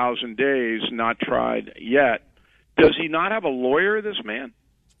held for 1,000 days, not tried yet. Does he not have a lawyer, this man?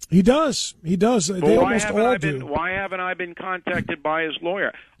 He does. He does. They almost all do. Why haven't I been contacted by his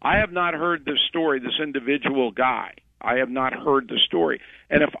lawyer? I have not heard this story, this individual guy. I have not heard the story.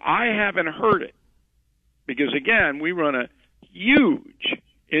 And if I haven't heard it, because, again, we run a huge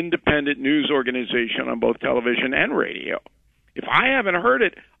independent news organization on both television and radio. If I haven't heard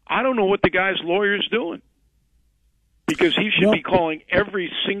it, I don't know what the guy's lawyer's doing, because he should be calling every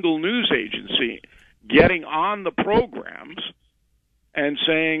single news agency, getting on the programs and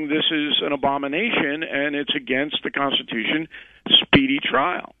saying this is an abomination and it's against the Constitution, speedy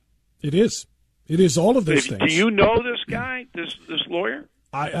trial. It is. It is all of those things. Do you know this guy, this lawyer?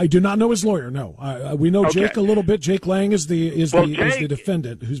 I do not know his lawyer, no. We know Jake a little bit. Jake Lang is the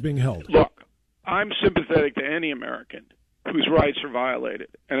defendant who's being held. Look, I'm sympathetic to any American whose rights are violated,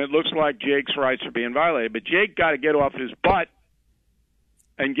 and it looks like Jake's rights are being violated. But Jake got to get off his butt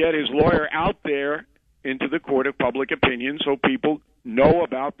and get his lawyer out there into the court of public opinion so people know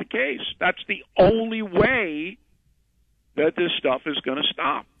about the case. That's the only way that this stuff is going to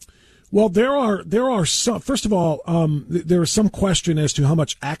stop. Well, there are some. First of all, there is some question as to how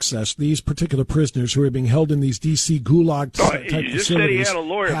much access these particular prisoners who are being held in these D.C. gulag type facilities. You just said he had a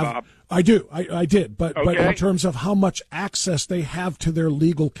lawyer, Bob. I do. I did. But in terms of how much access they have to their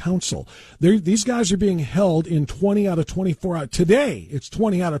legal counsel, these guys are being held in 20 out of 24 hours. Today, it's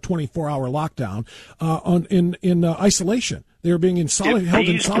 20 out of 24-hour lockdown in isolation. They're being held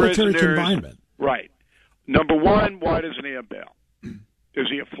in solitary confinement. Right. Number one, why doesn't he have bail? Is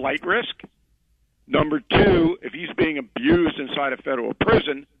he a flight risk? Number two, if he's being abused inside a federal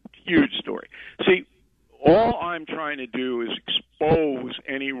prison, huge story. See, all I'm trying to do is expose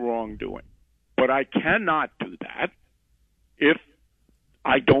any wrongdoing. But I cannot do that if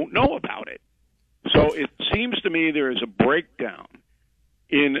I don't know about it. So it seems to me there is a breakdown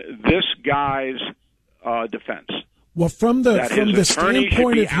in this guy's defense. Well, from the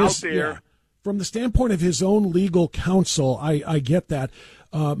standpoint of his from the standpoint of his own legal counsel, I get that.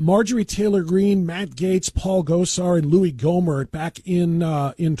 Marjorie Taylor Greene, Matt Gaetz, Paul Gosar, and Louis Gohmert back in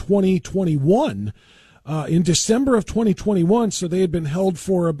 2021, in December of 2021, so they had been held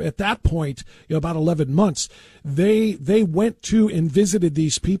for, at that point, about 11 months. They went to and visited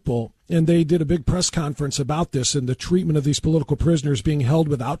these people, and they did a big press conference about this and the treatment of these political prisoners being held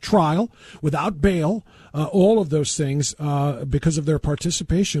without trial, without bail, all of those things because of their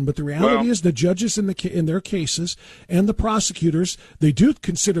participation. But the reality is the judges in their cases and the prosecutors, they do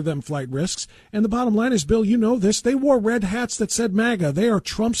consider them flight risks. And the bottom line is, Bill, you know this, they wore red hats that said MAGA. They are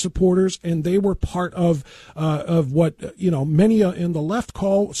Trump supporters, and they were part of what many in the left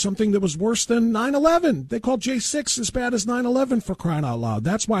call something that was worse than 9/11. They called J6 as bad as 9/11, for crying out loud.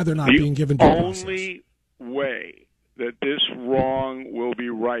 That's why they're not being given due process. The only way that this wrong will be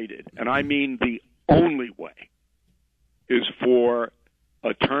righted, and I mean the only way, is for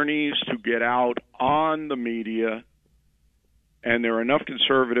attorneys to get out on the media, and there are enough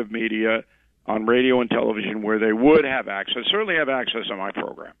conservative media on radio and television where they would have access, certainly have access on my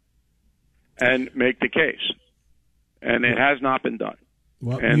program, and make the case. And it has not been done.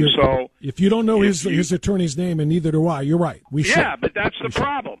 Well, and so, if you don't know his attorney's name, and neither do I, you're right. We should. Yeah, but that's the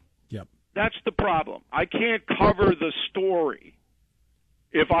problem. Yep. That's the problem. I can't cover the story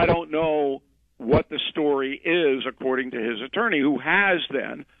if I don't know what the story is according to his attorney, who has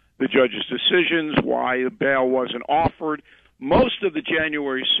then the judge's decisions, why the bail wasn't offered. Most of the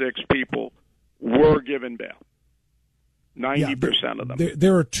January 6 people were given bail. 90% of them.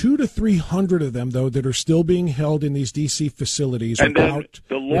 There are 200 to 300 of them, though, that are still being held in these D.C. facilities. And then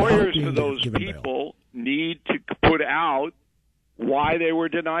the lawyers for those people need to put out why they were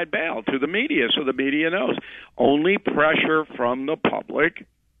denied bail to the media, so the media knows. Only pressure from the public.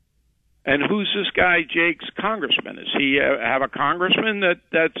 And who's this guy, Jake's congressman? Does he have a congressman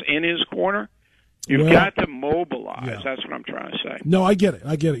that's in his corner? You've got to mobilize. Yeah. That's what I'm trying to say. No, I get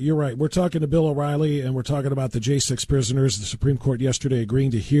it. You're right. We're talking to Bill O'Reilly, and we're talking about the J6 prisoners. The Supreme Court yesterday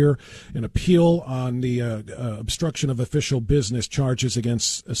agreeing to hear an appeal on the obstruction of official business charges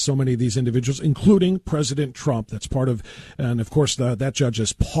against so many of these individuals, including President Trump. That's part of, and of course, that judge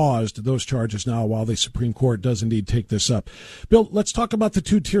has paused those charges now while the Supreme Court does indeed take this up. Bill, let's talk about the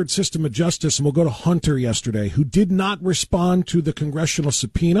two-tiered system of justice, and we'll go to Hunter yesterday, who did not respond to the congressional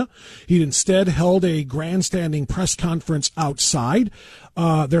subpoena. He instead held a grandstanding press conference outside.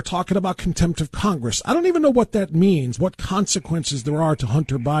 They're talking about contempt of Congress. I don't even know what that means, what consequences there are to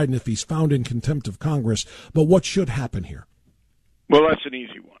Hunter Biden if he's found in contempt of Congress, but what should happen here? Well, that's an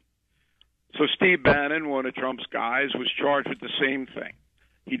easy one. So Steve Bannon, one of Trump's guys, was charged with the same thing.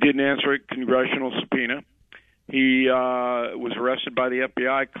 He didn't answer a congressional subpoena. He was arrested by the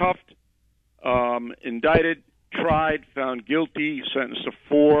FBI, cuffed, indicted, tried, found guilty, sentenced to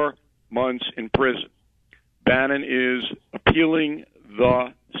 4 months in prison. Bannon is appealing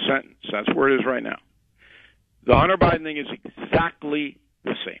the sentence. That's where it is right now. The Hunter Biden thing is exactly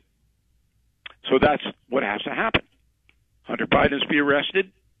the same. So that's what has to happen. Hunter Biden is to be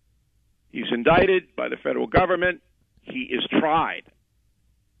arrested. He's indicted by the federal government. He is tried.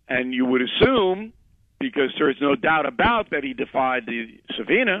 And you would assume, because there's no doubt about that he defied the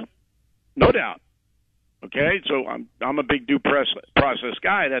subpoena, no doubt. Okay, so I'm a big due process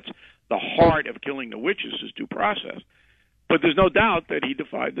guy. That's the heart of killing the witches is due process. But there's no doubt that he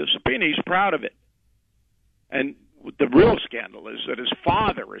defied the subpoena. He's proud of it. And the real scandal is that his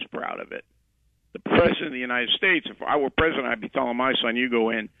father is proud of it. The President of the United States, if I were president, I'd be telling my son, you go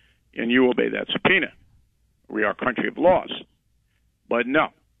in and you obey that subpoena. We are a country of laws. But no.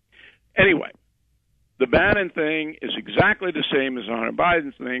 Anyway, the Bannon thing is exactly the same as the Hunter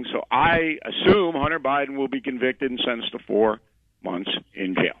Biden thing, so I assume Hunter Biden will be convicted and sentenced to 4 months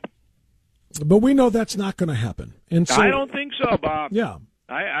in jail. But we know that's not going to happen. And so, I don't think so, Bob. Yeah.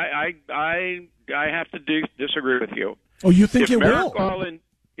 I have to disagree with you. Oh, you think it will?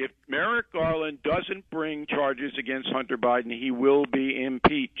 If Merrick Garland doesn't bring charges against Hunter Biden, he will be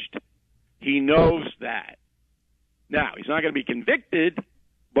impeached. He knows that. Now, he's not going to be convicted,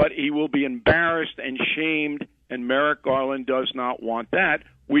 but he will be embarrassed and shamed, and Merrick Garland does not want that,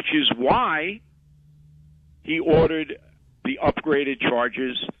 which is why he ordered the upgraded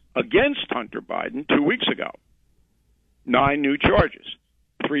charges against Hunter Biden 2 weeks ago. 9 new charges,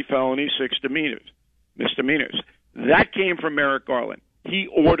 3 felonies, 6 misdemeanors. That came from Merrick Garland. He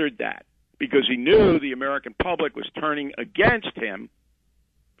ordered that because he knew the American public was turning against him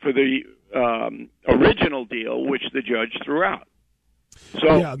for the original deal, which the judge threw out.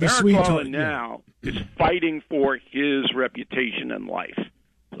 So Merrick Garland now is fighting for his reputation in life.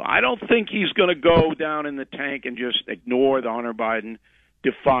 So I don't think he's going to go down in the tank and just ignore the Hunter Biden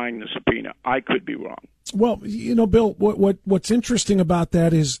defying the subpoena. I could be wrong. Well, you know, Bill, what's interesting about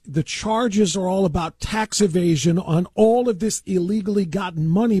that is the charges are all about tax evasion on all of this illegally gotten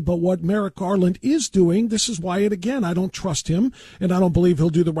money. But what Merrick Garland is doing, this is why, I don't trust him, and I don't believe he'll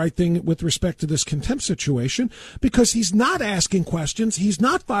do the right thing with respect to this contempt situation, because he's not asking questions. He's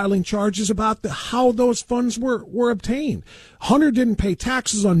not filing charges about how those funds were obtained. Hunter didn't pay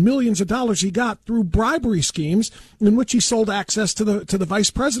taxes on millions of dollars he got through bribery schemes in which he sold access to the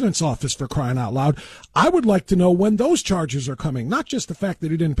vice president's office, for crying out loud. I would like to know when those charges are coming, not just the fact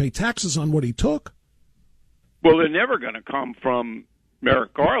that he didn't pay taxes on what he took. Well, they're never going to come from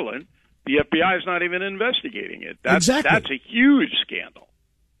Merrick Garland. The FBI is not even investigating it. Exactly. That's a huge scandal.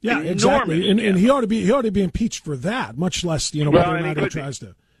 Yeah, exactly. And he ought to be impeached for that, much less whether or not he tries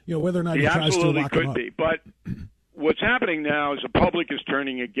to lock him up. Be. But what's happening now is the public is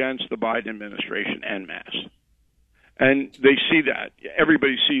turning against the Biden administration en masse. And they see that.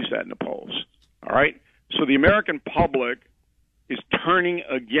 Everybody sees that in the polls. All right? So the American public is turning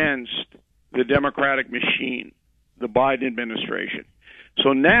against the Democratic machine, the Biden administration.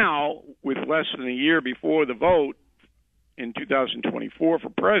 So now, with less than a year before the vote in 2024 for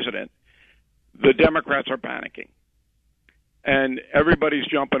president, the Democrats are panicking. And everybody's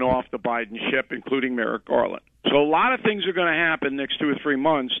jumping off the Biden ship, including Merrick Garland. So a lot of things are going to happen next 2 or 3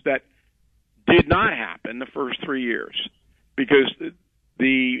 months that did not happen the first 3 years, because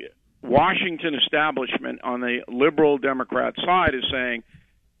the Washington establishment on the liberal Democrat side is saying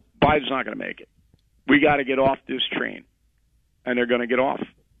Biden's not going to make it. We got to get off this train, and they're going to get off.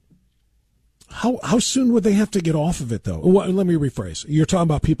 How soon would they have to get off of it, though? Well, let me rephrase. You're talking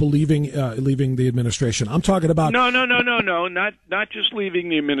about people leaving the administration. I'm talking about no. Not just leaving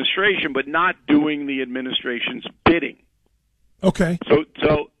the administration, but not doing the administration's bidding. Okay.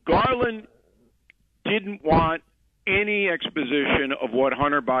 So Garland didn't want any exposition of what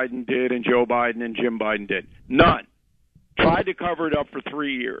Hunter Biden did and Joe Biden and Jim Biden did. None. Tried to cover it up for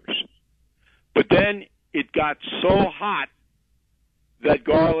 3 years. But then it got so hot that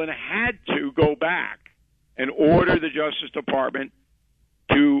Garland had to go back and order the Justice Department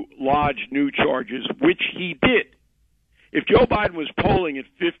to lodge new charges, which he did. If Joe Biden was polling at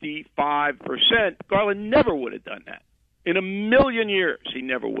 55%, Garland never would have done that. In a million years, he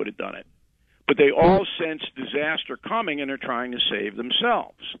never would have done it. But they all sense disaster coming, and are trying to save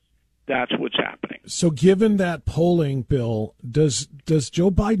themselves. That's what's happening. So given that polling, Bill, does Joe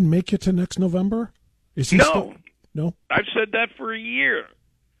Biden make it to next November? Is he No? I've said that for a year.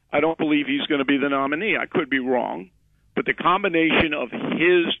 I don't believe he's going to be the nominee. I could be wrong. But the combination of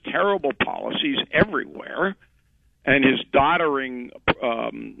his terrible policies everywhere and his doddering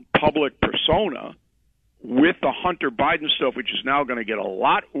public persona with the Hunter Biden stuff, which is now going to get a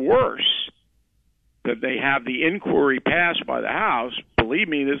lot worse, that they have the inquiry passed by the House, believe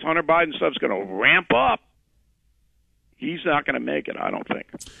me, this Hunter Biden stuff's going to ramp up. He's not going to make it, I don't think.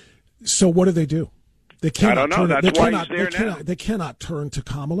 So what do they do? They cannot I don't know. That's why he's there now. They cannot turn to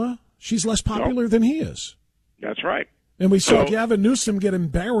Kamala. She's less popular than he is. That's right. And we saw Gavin Newsom get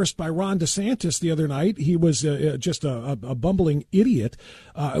embarrassed by Ron DeSantis the other night. He was just a bumbling idiot.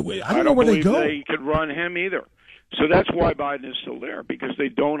 I don't know where they go. They could run him either. So that's why Biden is still there, because they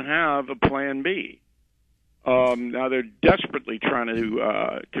don't have a plan B. Now they're desperately trying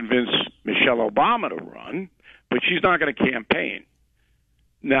to convince Michelle Obama to run, but she's not going to campaign.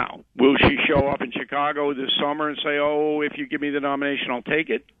 Now, will she show up in Chicago this summer and say, oh, if you give me the nomination, I'll take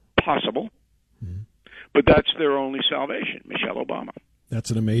it? Possible. Mm-hmm. But that's their only salvation, Michelle Obama.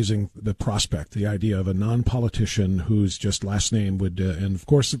 That's an amazing prospect, the idea of a non-politician whose just last name would, and of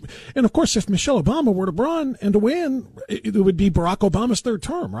course, if Michelle Obama were to run and to win, it would be Barack Obama's third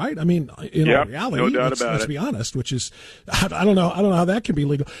term, right? I mean, in all reality, no doubt about let's be honest, which is, I don't know how that can be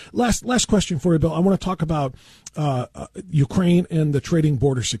legal. Last question for you, Bill. I want to talk about Ukraine and the trading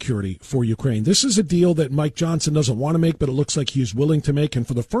border security for Ukraine. This is a deal that Mike Johnson doesn't want to make, but it looks like he's willing to make. And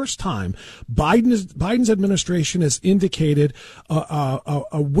for the first time, Biden's administration has indicated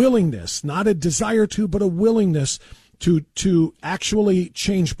a willingness, not a desire to, but a willingness to actually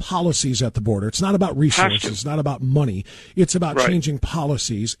change policies at the border. It's not about resources, it's not about money. It's about changing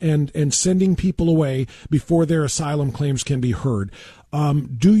policies and sending people away before their asylum claims can be heard.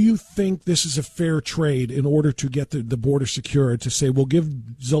 Do you think this is a fair trade in order to get the border secured, to say we'll give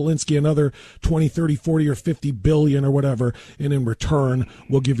Zelensky another 20, 30, 40 or 50 billion or whatever, and in return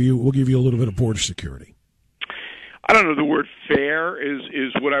we'll give you a little bit of border security? I don't know, the word fair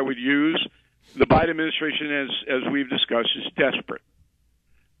is what I would use. The Biden administration, as we've discussed, is desperate.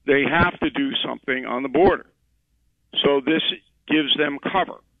 They have to do something on the border. So this gives them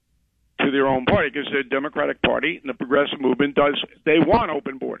cover to their own party, because the Democratic Party and the progressive movement they want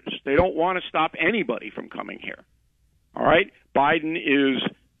open borders. They don't want to stop anybody from coming here. All right? Biden is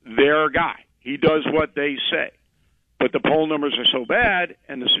their guy. He does what they say. But the poll numbers are so bad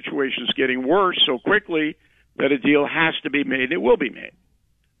and the situation is getting worse so quickly that a deal has to be made. It will be made.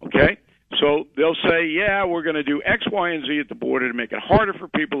 Okay? So they'll say, yeah, we're going to do X, Y, and Z at the border to make it harder for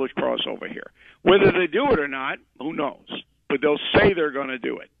people to cross over here. Whether they do it or not, who knows? But they'll say they're going to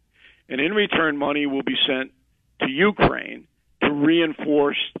do it. And in return, money will be sent to Ukraine to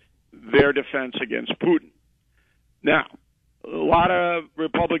reinforce their defense against Putin. Now, a lot of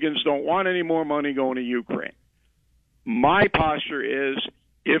Republicans don't want any more money going to Ukraine. My posture is,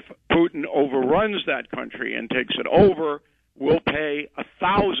 if Putin overruns that country and takes it over, we'll pay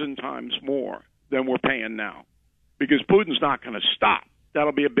 1,000 times more than we're paying now, because Putin's not going to stop.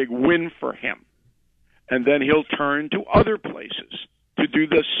 That'll be a big win for him. And then he'll turn to other places to do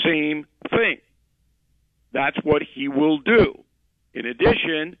the same thing. That's what he will do. In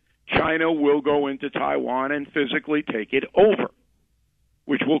addition, China will go into Taiwan and physically take it over.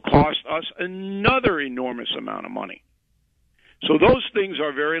 which will cost us another enormous amount of money. So those things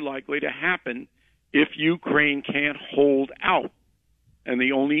are very likely to happen if Ukraine can't hold out. And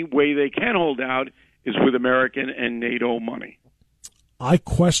the only way they can hold out is with American and NATO money. I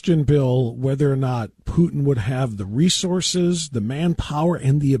question, Bill, whether or not Putin would have the resources, the manpower,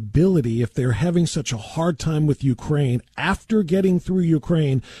 and the ability, if they're having such a hard time with Ukraine, after getting through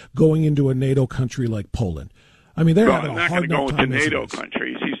Ukraine, going into a NATO country like Poland. I mean, they're having a hard time. He's not going to go into NATO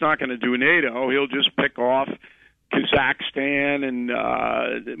countries. He's not going to do NATO. He'll just pick off Kazakhstan and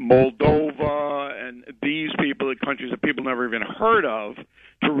Moldova and these countries that people never even heard of,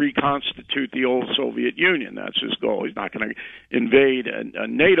 to reconstitute the old Soviet Union. That's his goal. He's not going to invade a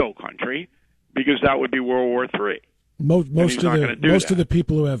NATO country because that would be World War III. Most of the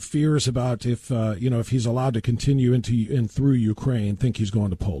people who have fears about if he's allowed to continue through Ukraine think he's going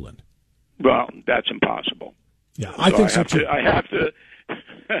to Poland. Well, that's impossible. Yeah, I think so too. I have to,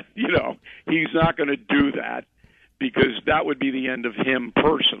 he's not going to do that because that would be the end of him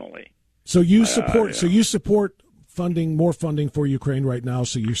personally. So you support more funding for Ukraine right now.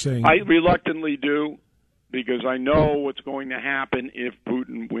 So you're saying I reluctantly do, because I know what's going to happen if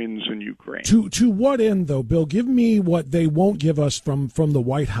Putin wins in Ukraine. To what end, though, Bill? Give me what they won't give us from the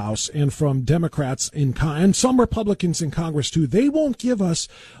White House and from Democrats and some Republicans in Congress, too. They won't give us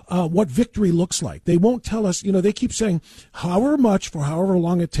what victory looks like. They won't tell us, they keep saying however much for however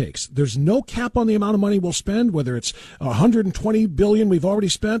long it takes. There's no cap on the amount of money we'll spend, whether it's $120 billion we've already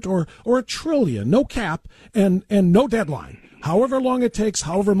spent or $1 trillion. No cap and no deadline. However long it takes,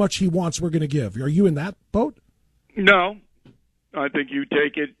 however much he wants, we're going to give. Are you in that boat? No. I think you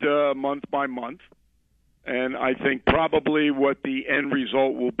take it month by month. And I think probably what the end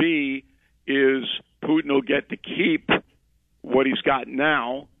result will be is Putin will get to keep what he's got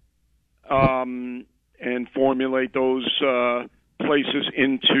now and formulate those places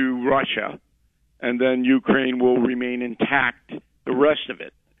into Russia. And then Ukraine will remain intact, the rest of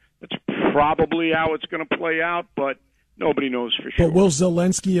it. That's probably how it's going to play out, but nobody knows for sure. But will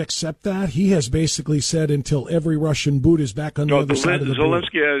Zelensky accept that? He has basically said until every Russian boot is back on the other side of the border.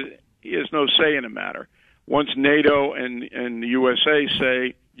 Zelensky has no say in the matter. Once NATO and the USA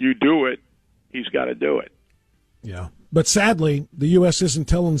say, you do it, he's got to do it. Yeah. But sadly, the U.S. isn't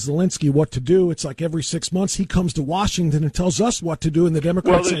telling Zelensky what to do. It's like every 6 months he comes to Washington and tells us what to do, and the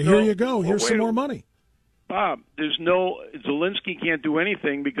Democrats say, here you go, here's some more money. Bob, Zelensky can't do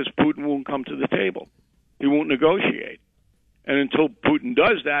anything because Putin won't come to the table. He won't negotiate. And until Putin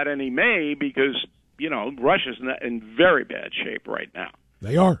does that, and he may, because, Russia's in very bad shape right now.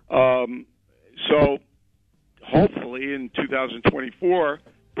 They are. So hopefully in 2024,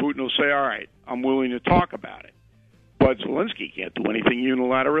 Putin will say, all right, I'm willing to talk about it. But Zelensky can't do anything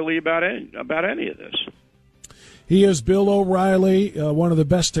unilaterally about any of this. He is Bill O'Reilly, one of the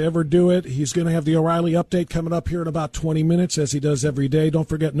best to ever do it. He's going to have the O'Reilly Update coming up here in about 20 minutes, as he does every day. Don't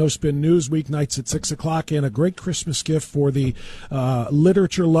forget No Spin News, weeknights at 6 o'clock, and a great Christmas gift for the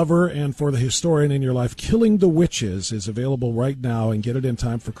literature lover and for the historian in your life. Killing the Witches is available right now, and get it in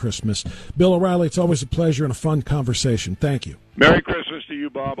time for Christmas. Bill O'Reilly, it's always a pleasure and a fun conversation. Thank you. Merry Christmas to you,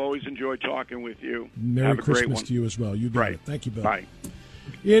 Bob. Always enjoy talking with you. Merry Christmas to you as well. You got it. Thank you, Bill. Bye.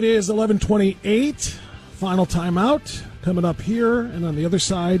 It is 11:28. Final timeout coming up here, and on the other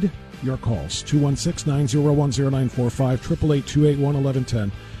side, your calls. 216-901-0945,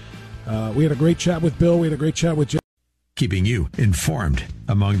 888-281-1110. We had a great chat with Bill. We had a great chat with Jim. Keeping you informed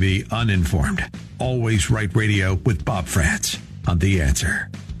among the uninformed. Always Right Radio with Bob Frantz on The Answer.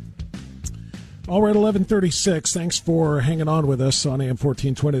 All right, 11:36. Thanks for hanging on with us on AM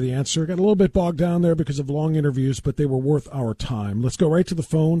 1420 The Answer. Got a little bit bogged down there because of long interviews, but they were worth our time. Let's go right to the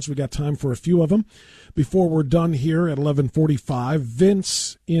phones. We got time for a few of them. Before we're done here at 11:45,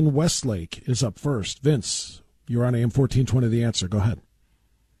 Vince in Westlake is up first. Vince, you're on AM 1420 The Answer. Go ahead.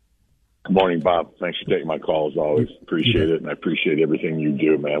 Good morning, Bob. Thanks for taking my call as always. Appreciate it, and I appreciate everything you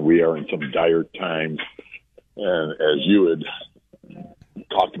do, man. We are in some dire times, and as you had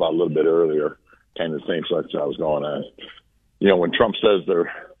talked about a little bit earlier, kind of the same subject I was going on. When Trump says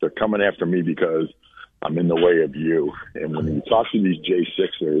they're coming after me because I'm in the way of you, and when you talk to these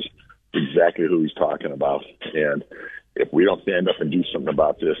J6ers, exactly who he's talking about. And if we don't stand up and do something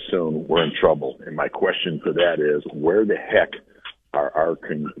about this soon, we're in trouble. And my question for that is, where the heck are our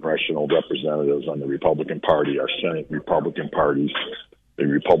congressional representatives on the Republican Party, our Senate Republican parties, the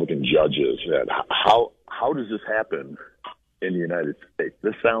Republican judges? How does this happen in the United States?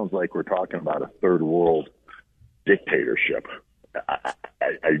 This sounds like we're talking about a third world dictatorship. I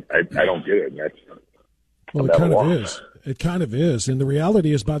don't get it. Well, it kind of is. It kind of is. And the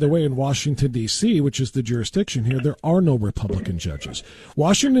reality is, by the way, in Washington, D.C., which is the jurisdiction here, there are no Republican judges.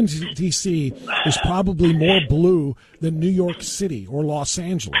 Washington, D.C. is probably more blue than New York City or Los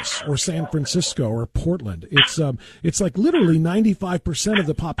Angeles or San Francisco or Portland. It's like literally 95% of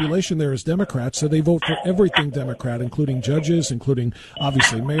the population there is Democrat, so they vote for everything Democrat, including judges, including,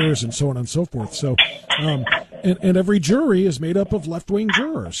 obviously, mayors, and so on and so forth. So, and every jury is made up of left-wing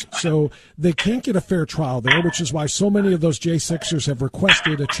jurors. So they can't get a fair trial there, which is why so many of those J6ers have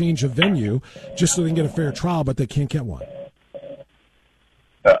requested a change of venue just so they can get a fair trial, but they can't get one.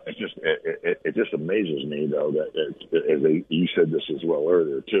 It just amazes me, though, that you said this as well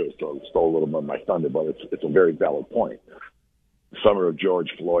earlier, too, so it stole a little bit of my thunder, but it's a very valid point. The summer of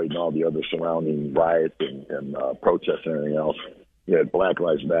George Floyd and all the other surrounding riots and protests and everything else, you had Black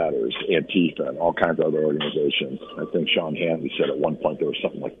Lives Matter, Antifa, and all kinds of other organizations. I think Sean Hannity said at one point there was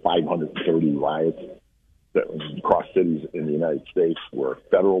something like 530 riots that across cities in the United States were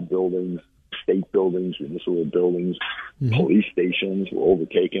federal buildings, state buildings, municipal buildings, police stations were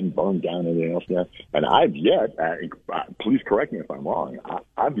overtaken, burned down, and everything else there. And I've yet, please correct me if I'm wrong,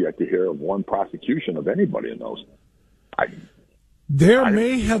 I've yet to hear of one prosecution of anybody in those. There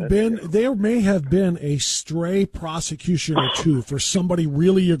may have been a stray prosecution or two for somebody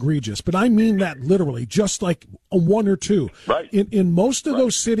really egregious, but I mean that literally, just like a one or two. Right. In most of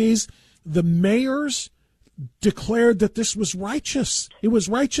those cities, the mayors declared that this was righteous. It was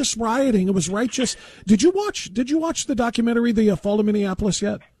righteous rioting. It was righteous. Did you watch the documentary, The Fall of Minneapolis,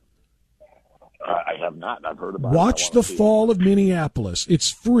 yet? I have not. I've heard about it. Watch The Fall of Minneapolis. It's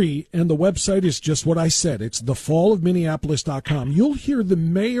free, and the website is just what I said. It's thefallofminneapolis.com. You'll hear the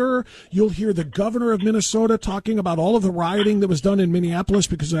mayor, you'll hear the governor of Minnesota talking about all of the rioting that was done in Minneapolis,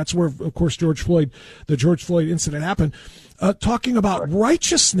 because that's where, of course, the George Floyd incident happened. Talking about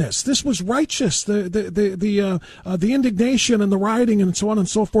righteousness. This was righteous. The indignation and the rioting and so on and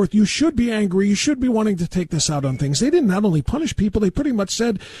so forth. You should be angry. You should be wanting to take this out on things. They didn't not only punish people, they pretty much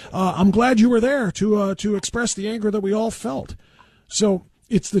said, I'm glad you were there to express the anger that we all felt. So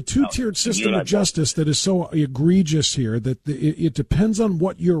it's the two-tiered system of justice that is so egregious here that it depends on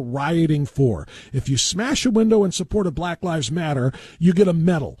what you're rioting for. If you smash a window in support of Black Lives Matter, you get a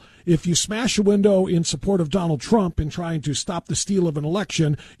medal. If you smash a window in support of Donald Trump in trying to stop the steal of an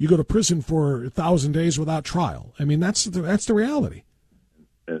election, you go to prison for 1,000 days without trial. I mean, that's the reality.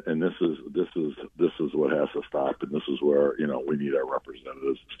 And this is what has to stop, and this is where we need our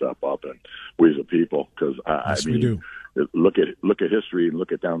representatives to step up, and we as a people, because yes, we do. Look at history and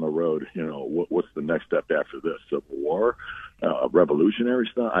look at down the road. What's the next step after this? Civil War, revolutionary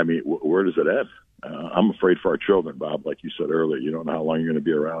stuff. I mean, where does it end? I'm afraid for our children, Bob. Like you said earlier, you don't know how long you're going to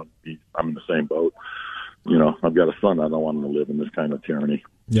be around. I'm in the same boat. I've got a son. I don't want him to live in this kind of tyranny.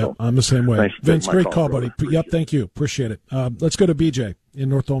 Yeah, so, I'm the same way. Vince, great call, brother. buddy. Yep, thank you. Appreciate it. Let's go to BJ in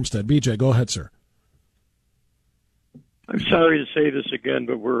North Olmsted. BJ, go ahead, sir. I'm sorry to say this again,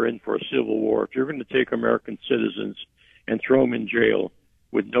 but we're in for a civil war. If you're going to take American citizens and throw them in jail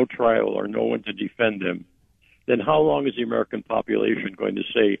with no trial or no one to defend them, then how long is the American population going to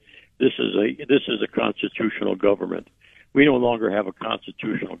say this is a constitutional government? We no longer have a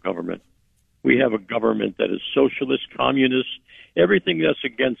constitutional government. We have a government that is socialist, communist, everything that's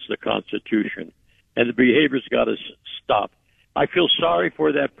against the Constitution. And the behavior's got to stop. I feel sorry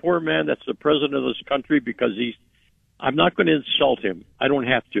for that poor man that's the president of this country, because I'm not going to insult him. I don't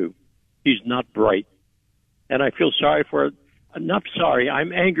have to. He's not bright. And I feel sorry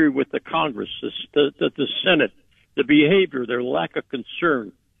I'm angry with the Congress, the Senate, the behavior, their lack of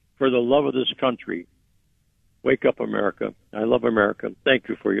concern for the love of this country. Wake up, America. I love America. Thank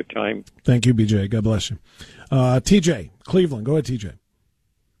you for your time. Thank you, BJ. God bless you. TJ, Cleveland. Go ahead, TJ.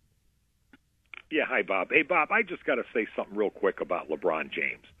 Yeah, hi, Bob. Hey, Bob, I just got to say something real quick about LeBron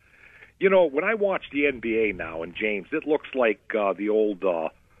James. When I watch the NBA now and James, it looks like the old,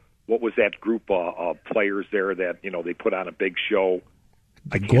 what was that group of players there that, they put on a big show?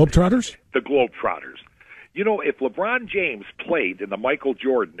 The Globetrotters? The Globetrotters. If LeBron James played in the Michael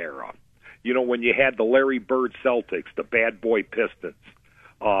Jordan era, when you had the Larry Bird Celtics, the Bad Boy Pistons,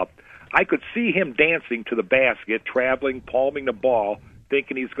 I could see him dancing to the basket, traveling, palming the ball,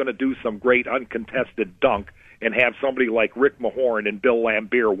 thinking he's going to do some great uncontested dunk, and have somebody like Rick Mahorn and Bill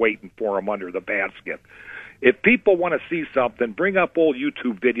Laimbeer waiting for him under the basket. If people want to see something, bring up old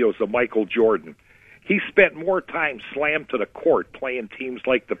YouTube videos of Michael Jordan. He spent more time slammed to the court playing teams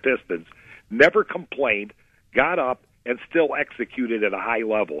like the Pistons, never complained, got up, and still executed at a high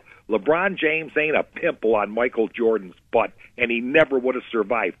level. LeBron James ain't a pimple on Michael Jordan's butt, and he never would have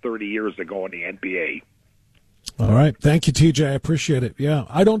survived 30 years ago in the NBA. All right. Thank you, TJ. I appreciate it. Yeah,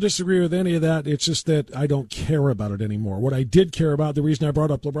 I don't disagree with any of that. It's just that I don't care about it anymore. What I did care about, the reason I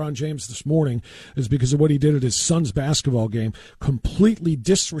brought up LeBron James this morning, is because of what he did at his son's basketball game, completely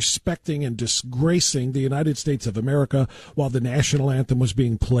disrespecting and disgracing the United States of America while the national anthem was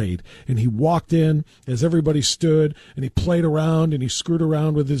being played. And he walked in as everybody stood, and he played around, and he screwed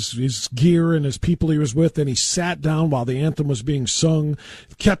around with his gear and his people he was with, and he sat down while the anthem was being sung,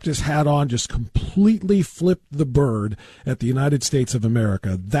 kept his hat on, just completely flipped the bird at the United States of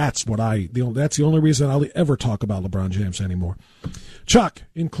America. That's that's the only reason I'll ever talk about LeBron James anymore. Chuck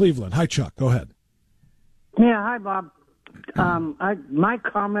in Cleveland. Hi, Chuck. Go ahead. Yeah, hi, Bob. My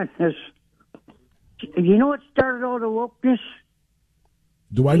comment is, you know what started all the wokeness?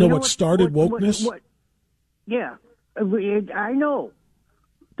 Do I know what started wokeness? Yeah, I know.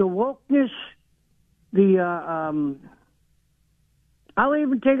 The wokeness, I'll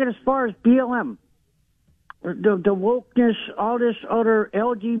even take it as far as BLM. The wokeness, all this other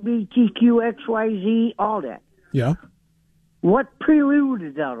LGBTQ, XYZ, all that. Yeah. What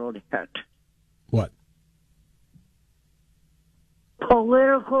preluded out all that? What?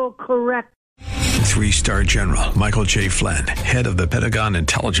 Political correct. 3-star General Michael J. Flynn, head of the Pentagon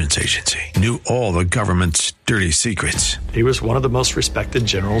Intelligence Agency, knew all the government's dirty secrets. He was one of the most respected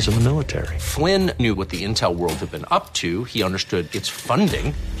generals in the military. Flynn knew what the intel world had been up to. He understood its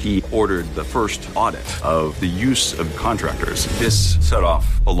funding. He ordered the first audit of the use of contractors. This set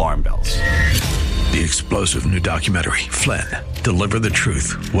off alarm bells. The explosive new documentary, Flynn, Deliver the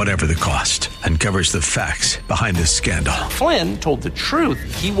Truth, Whatever the Cost, uncovers the facts behind this scandal. Flynn told the truth.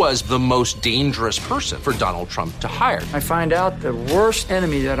 He was the most dangerous person for Donald Trump to hire. I find out the worst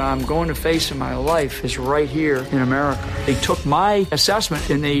enemy that I'm going to face in my life is right here in America. They took my assessment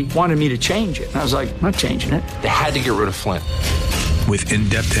and they wanted me to change it. And I was like, I'm not changing it. They had to get rid of Flynn. With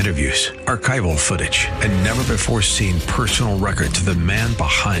in-depth interviews, archival footage, and never-before-seen personal records of the man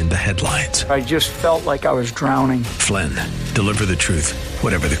behind the headlines. I just felt like I was drowning. Flynn, Deliver the Truth,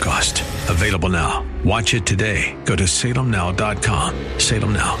 Whatever the Cost. Available now. Watch it today. Go to salemnow.com.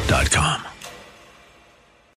 salemnow.com.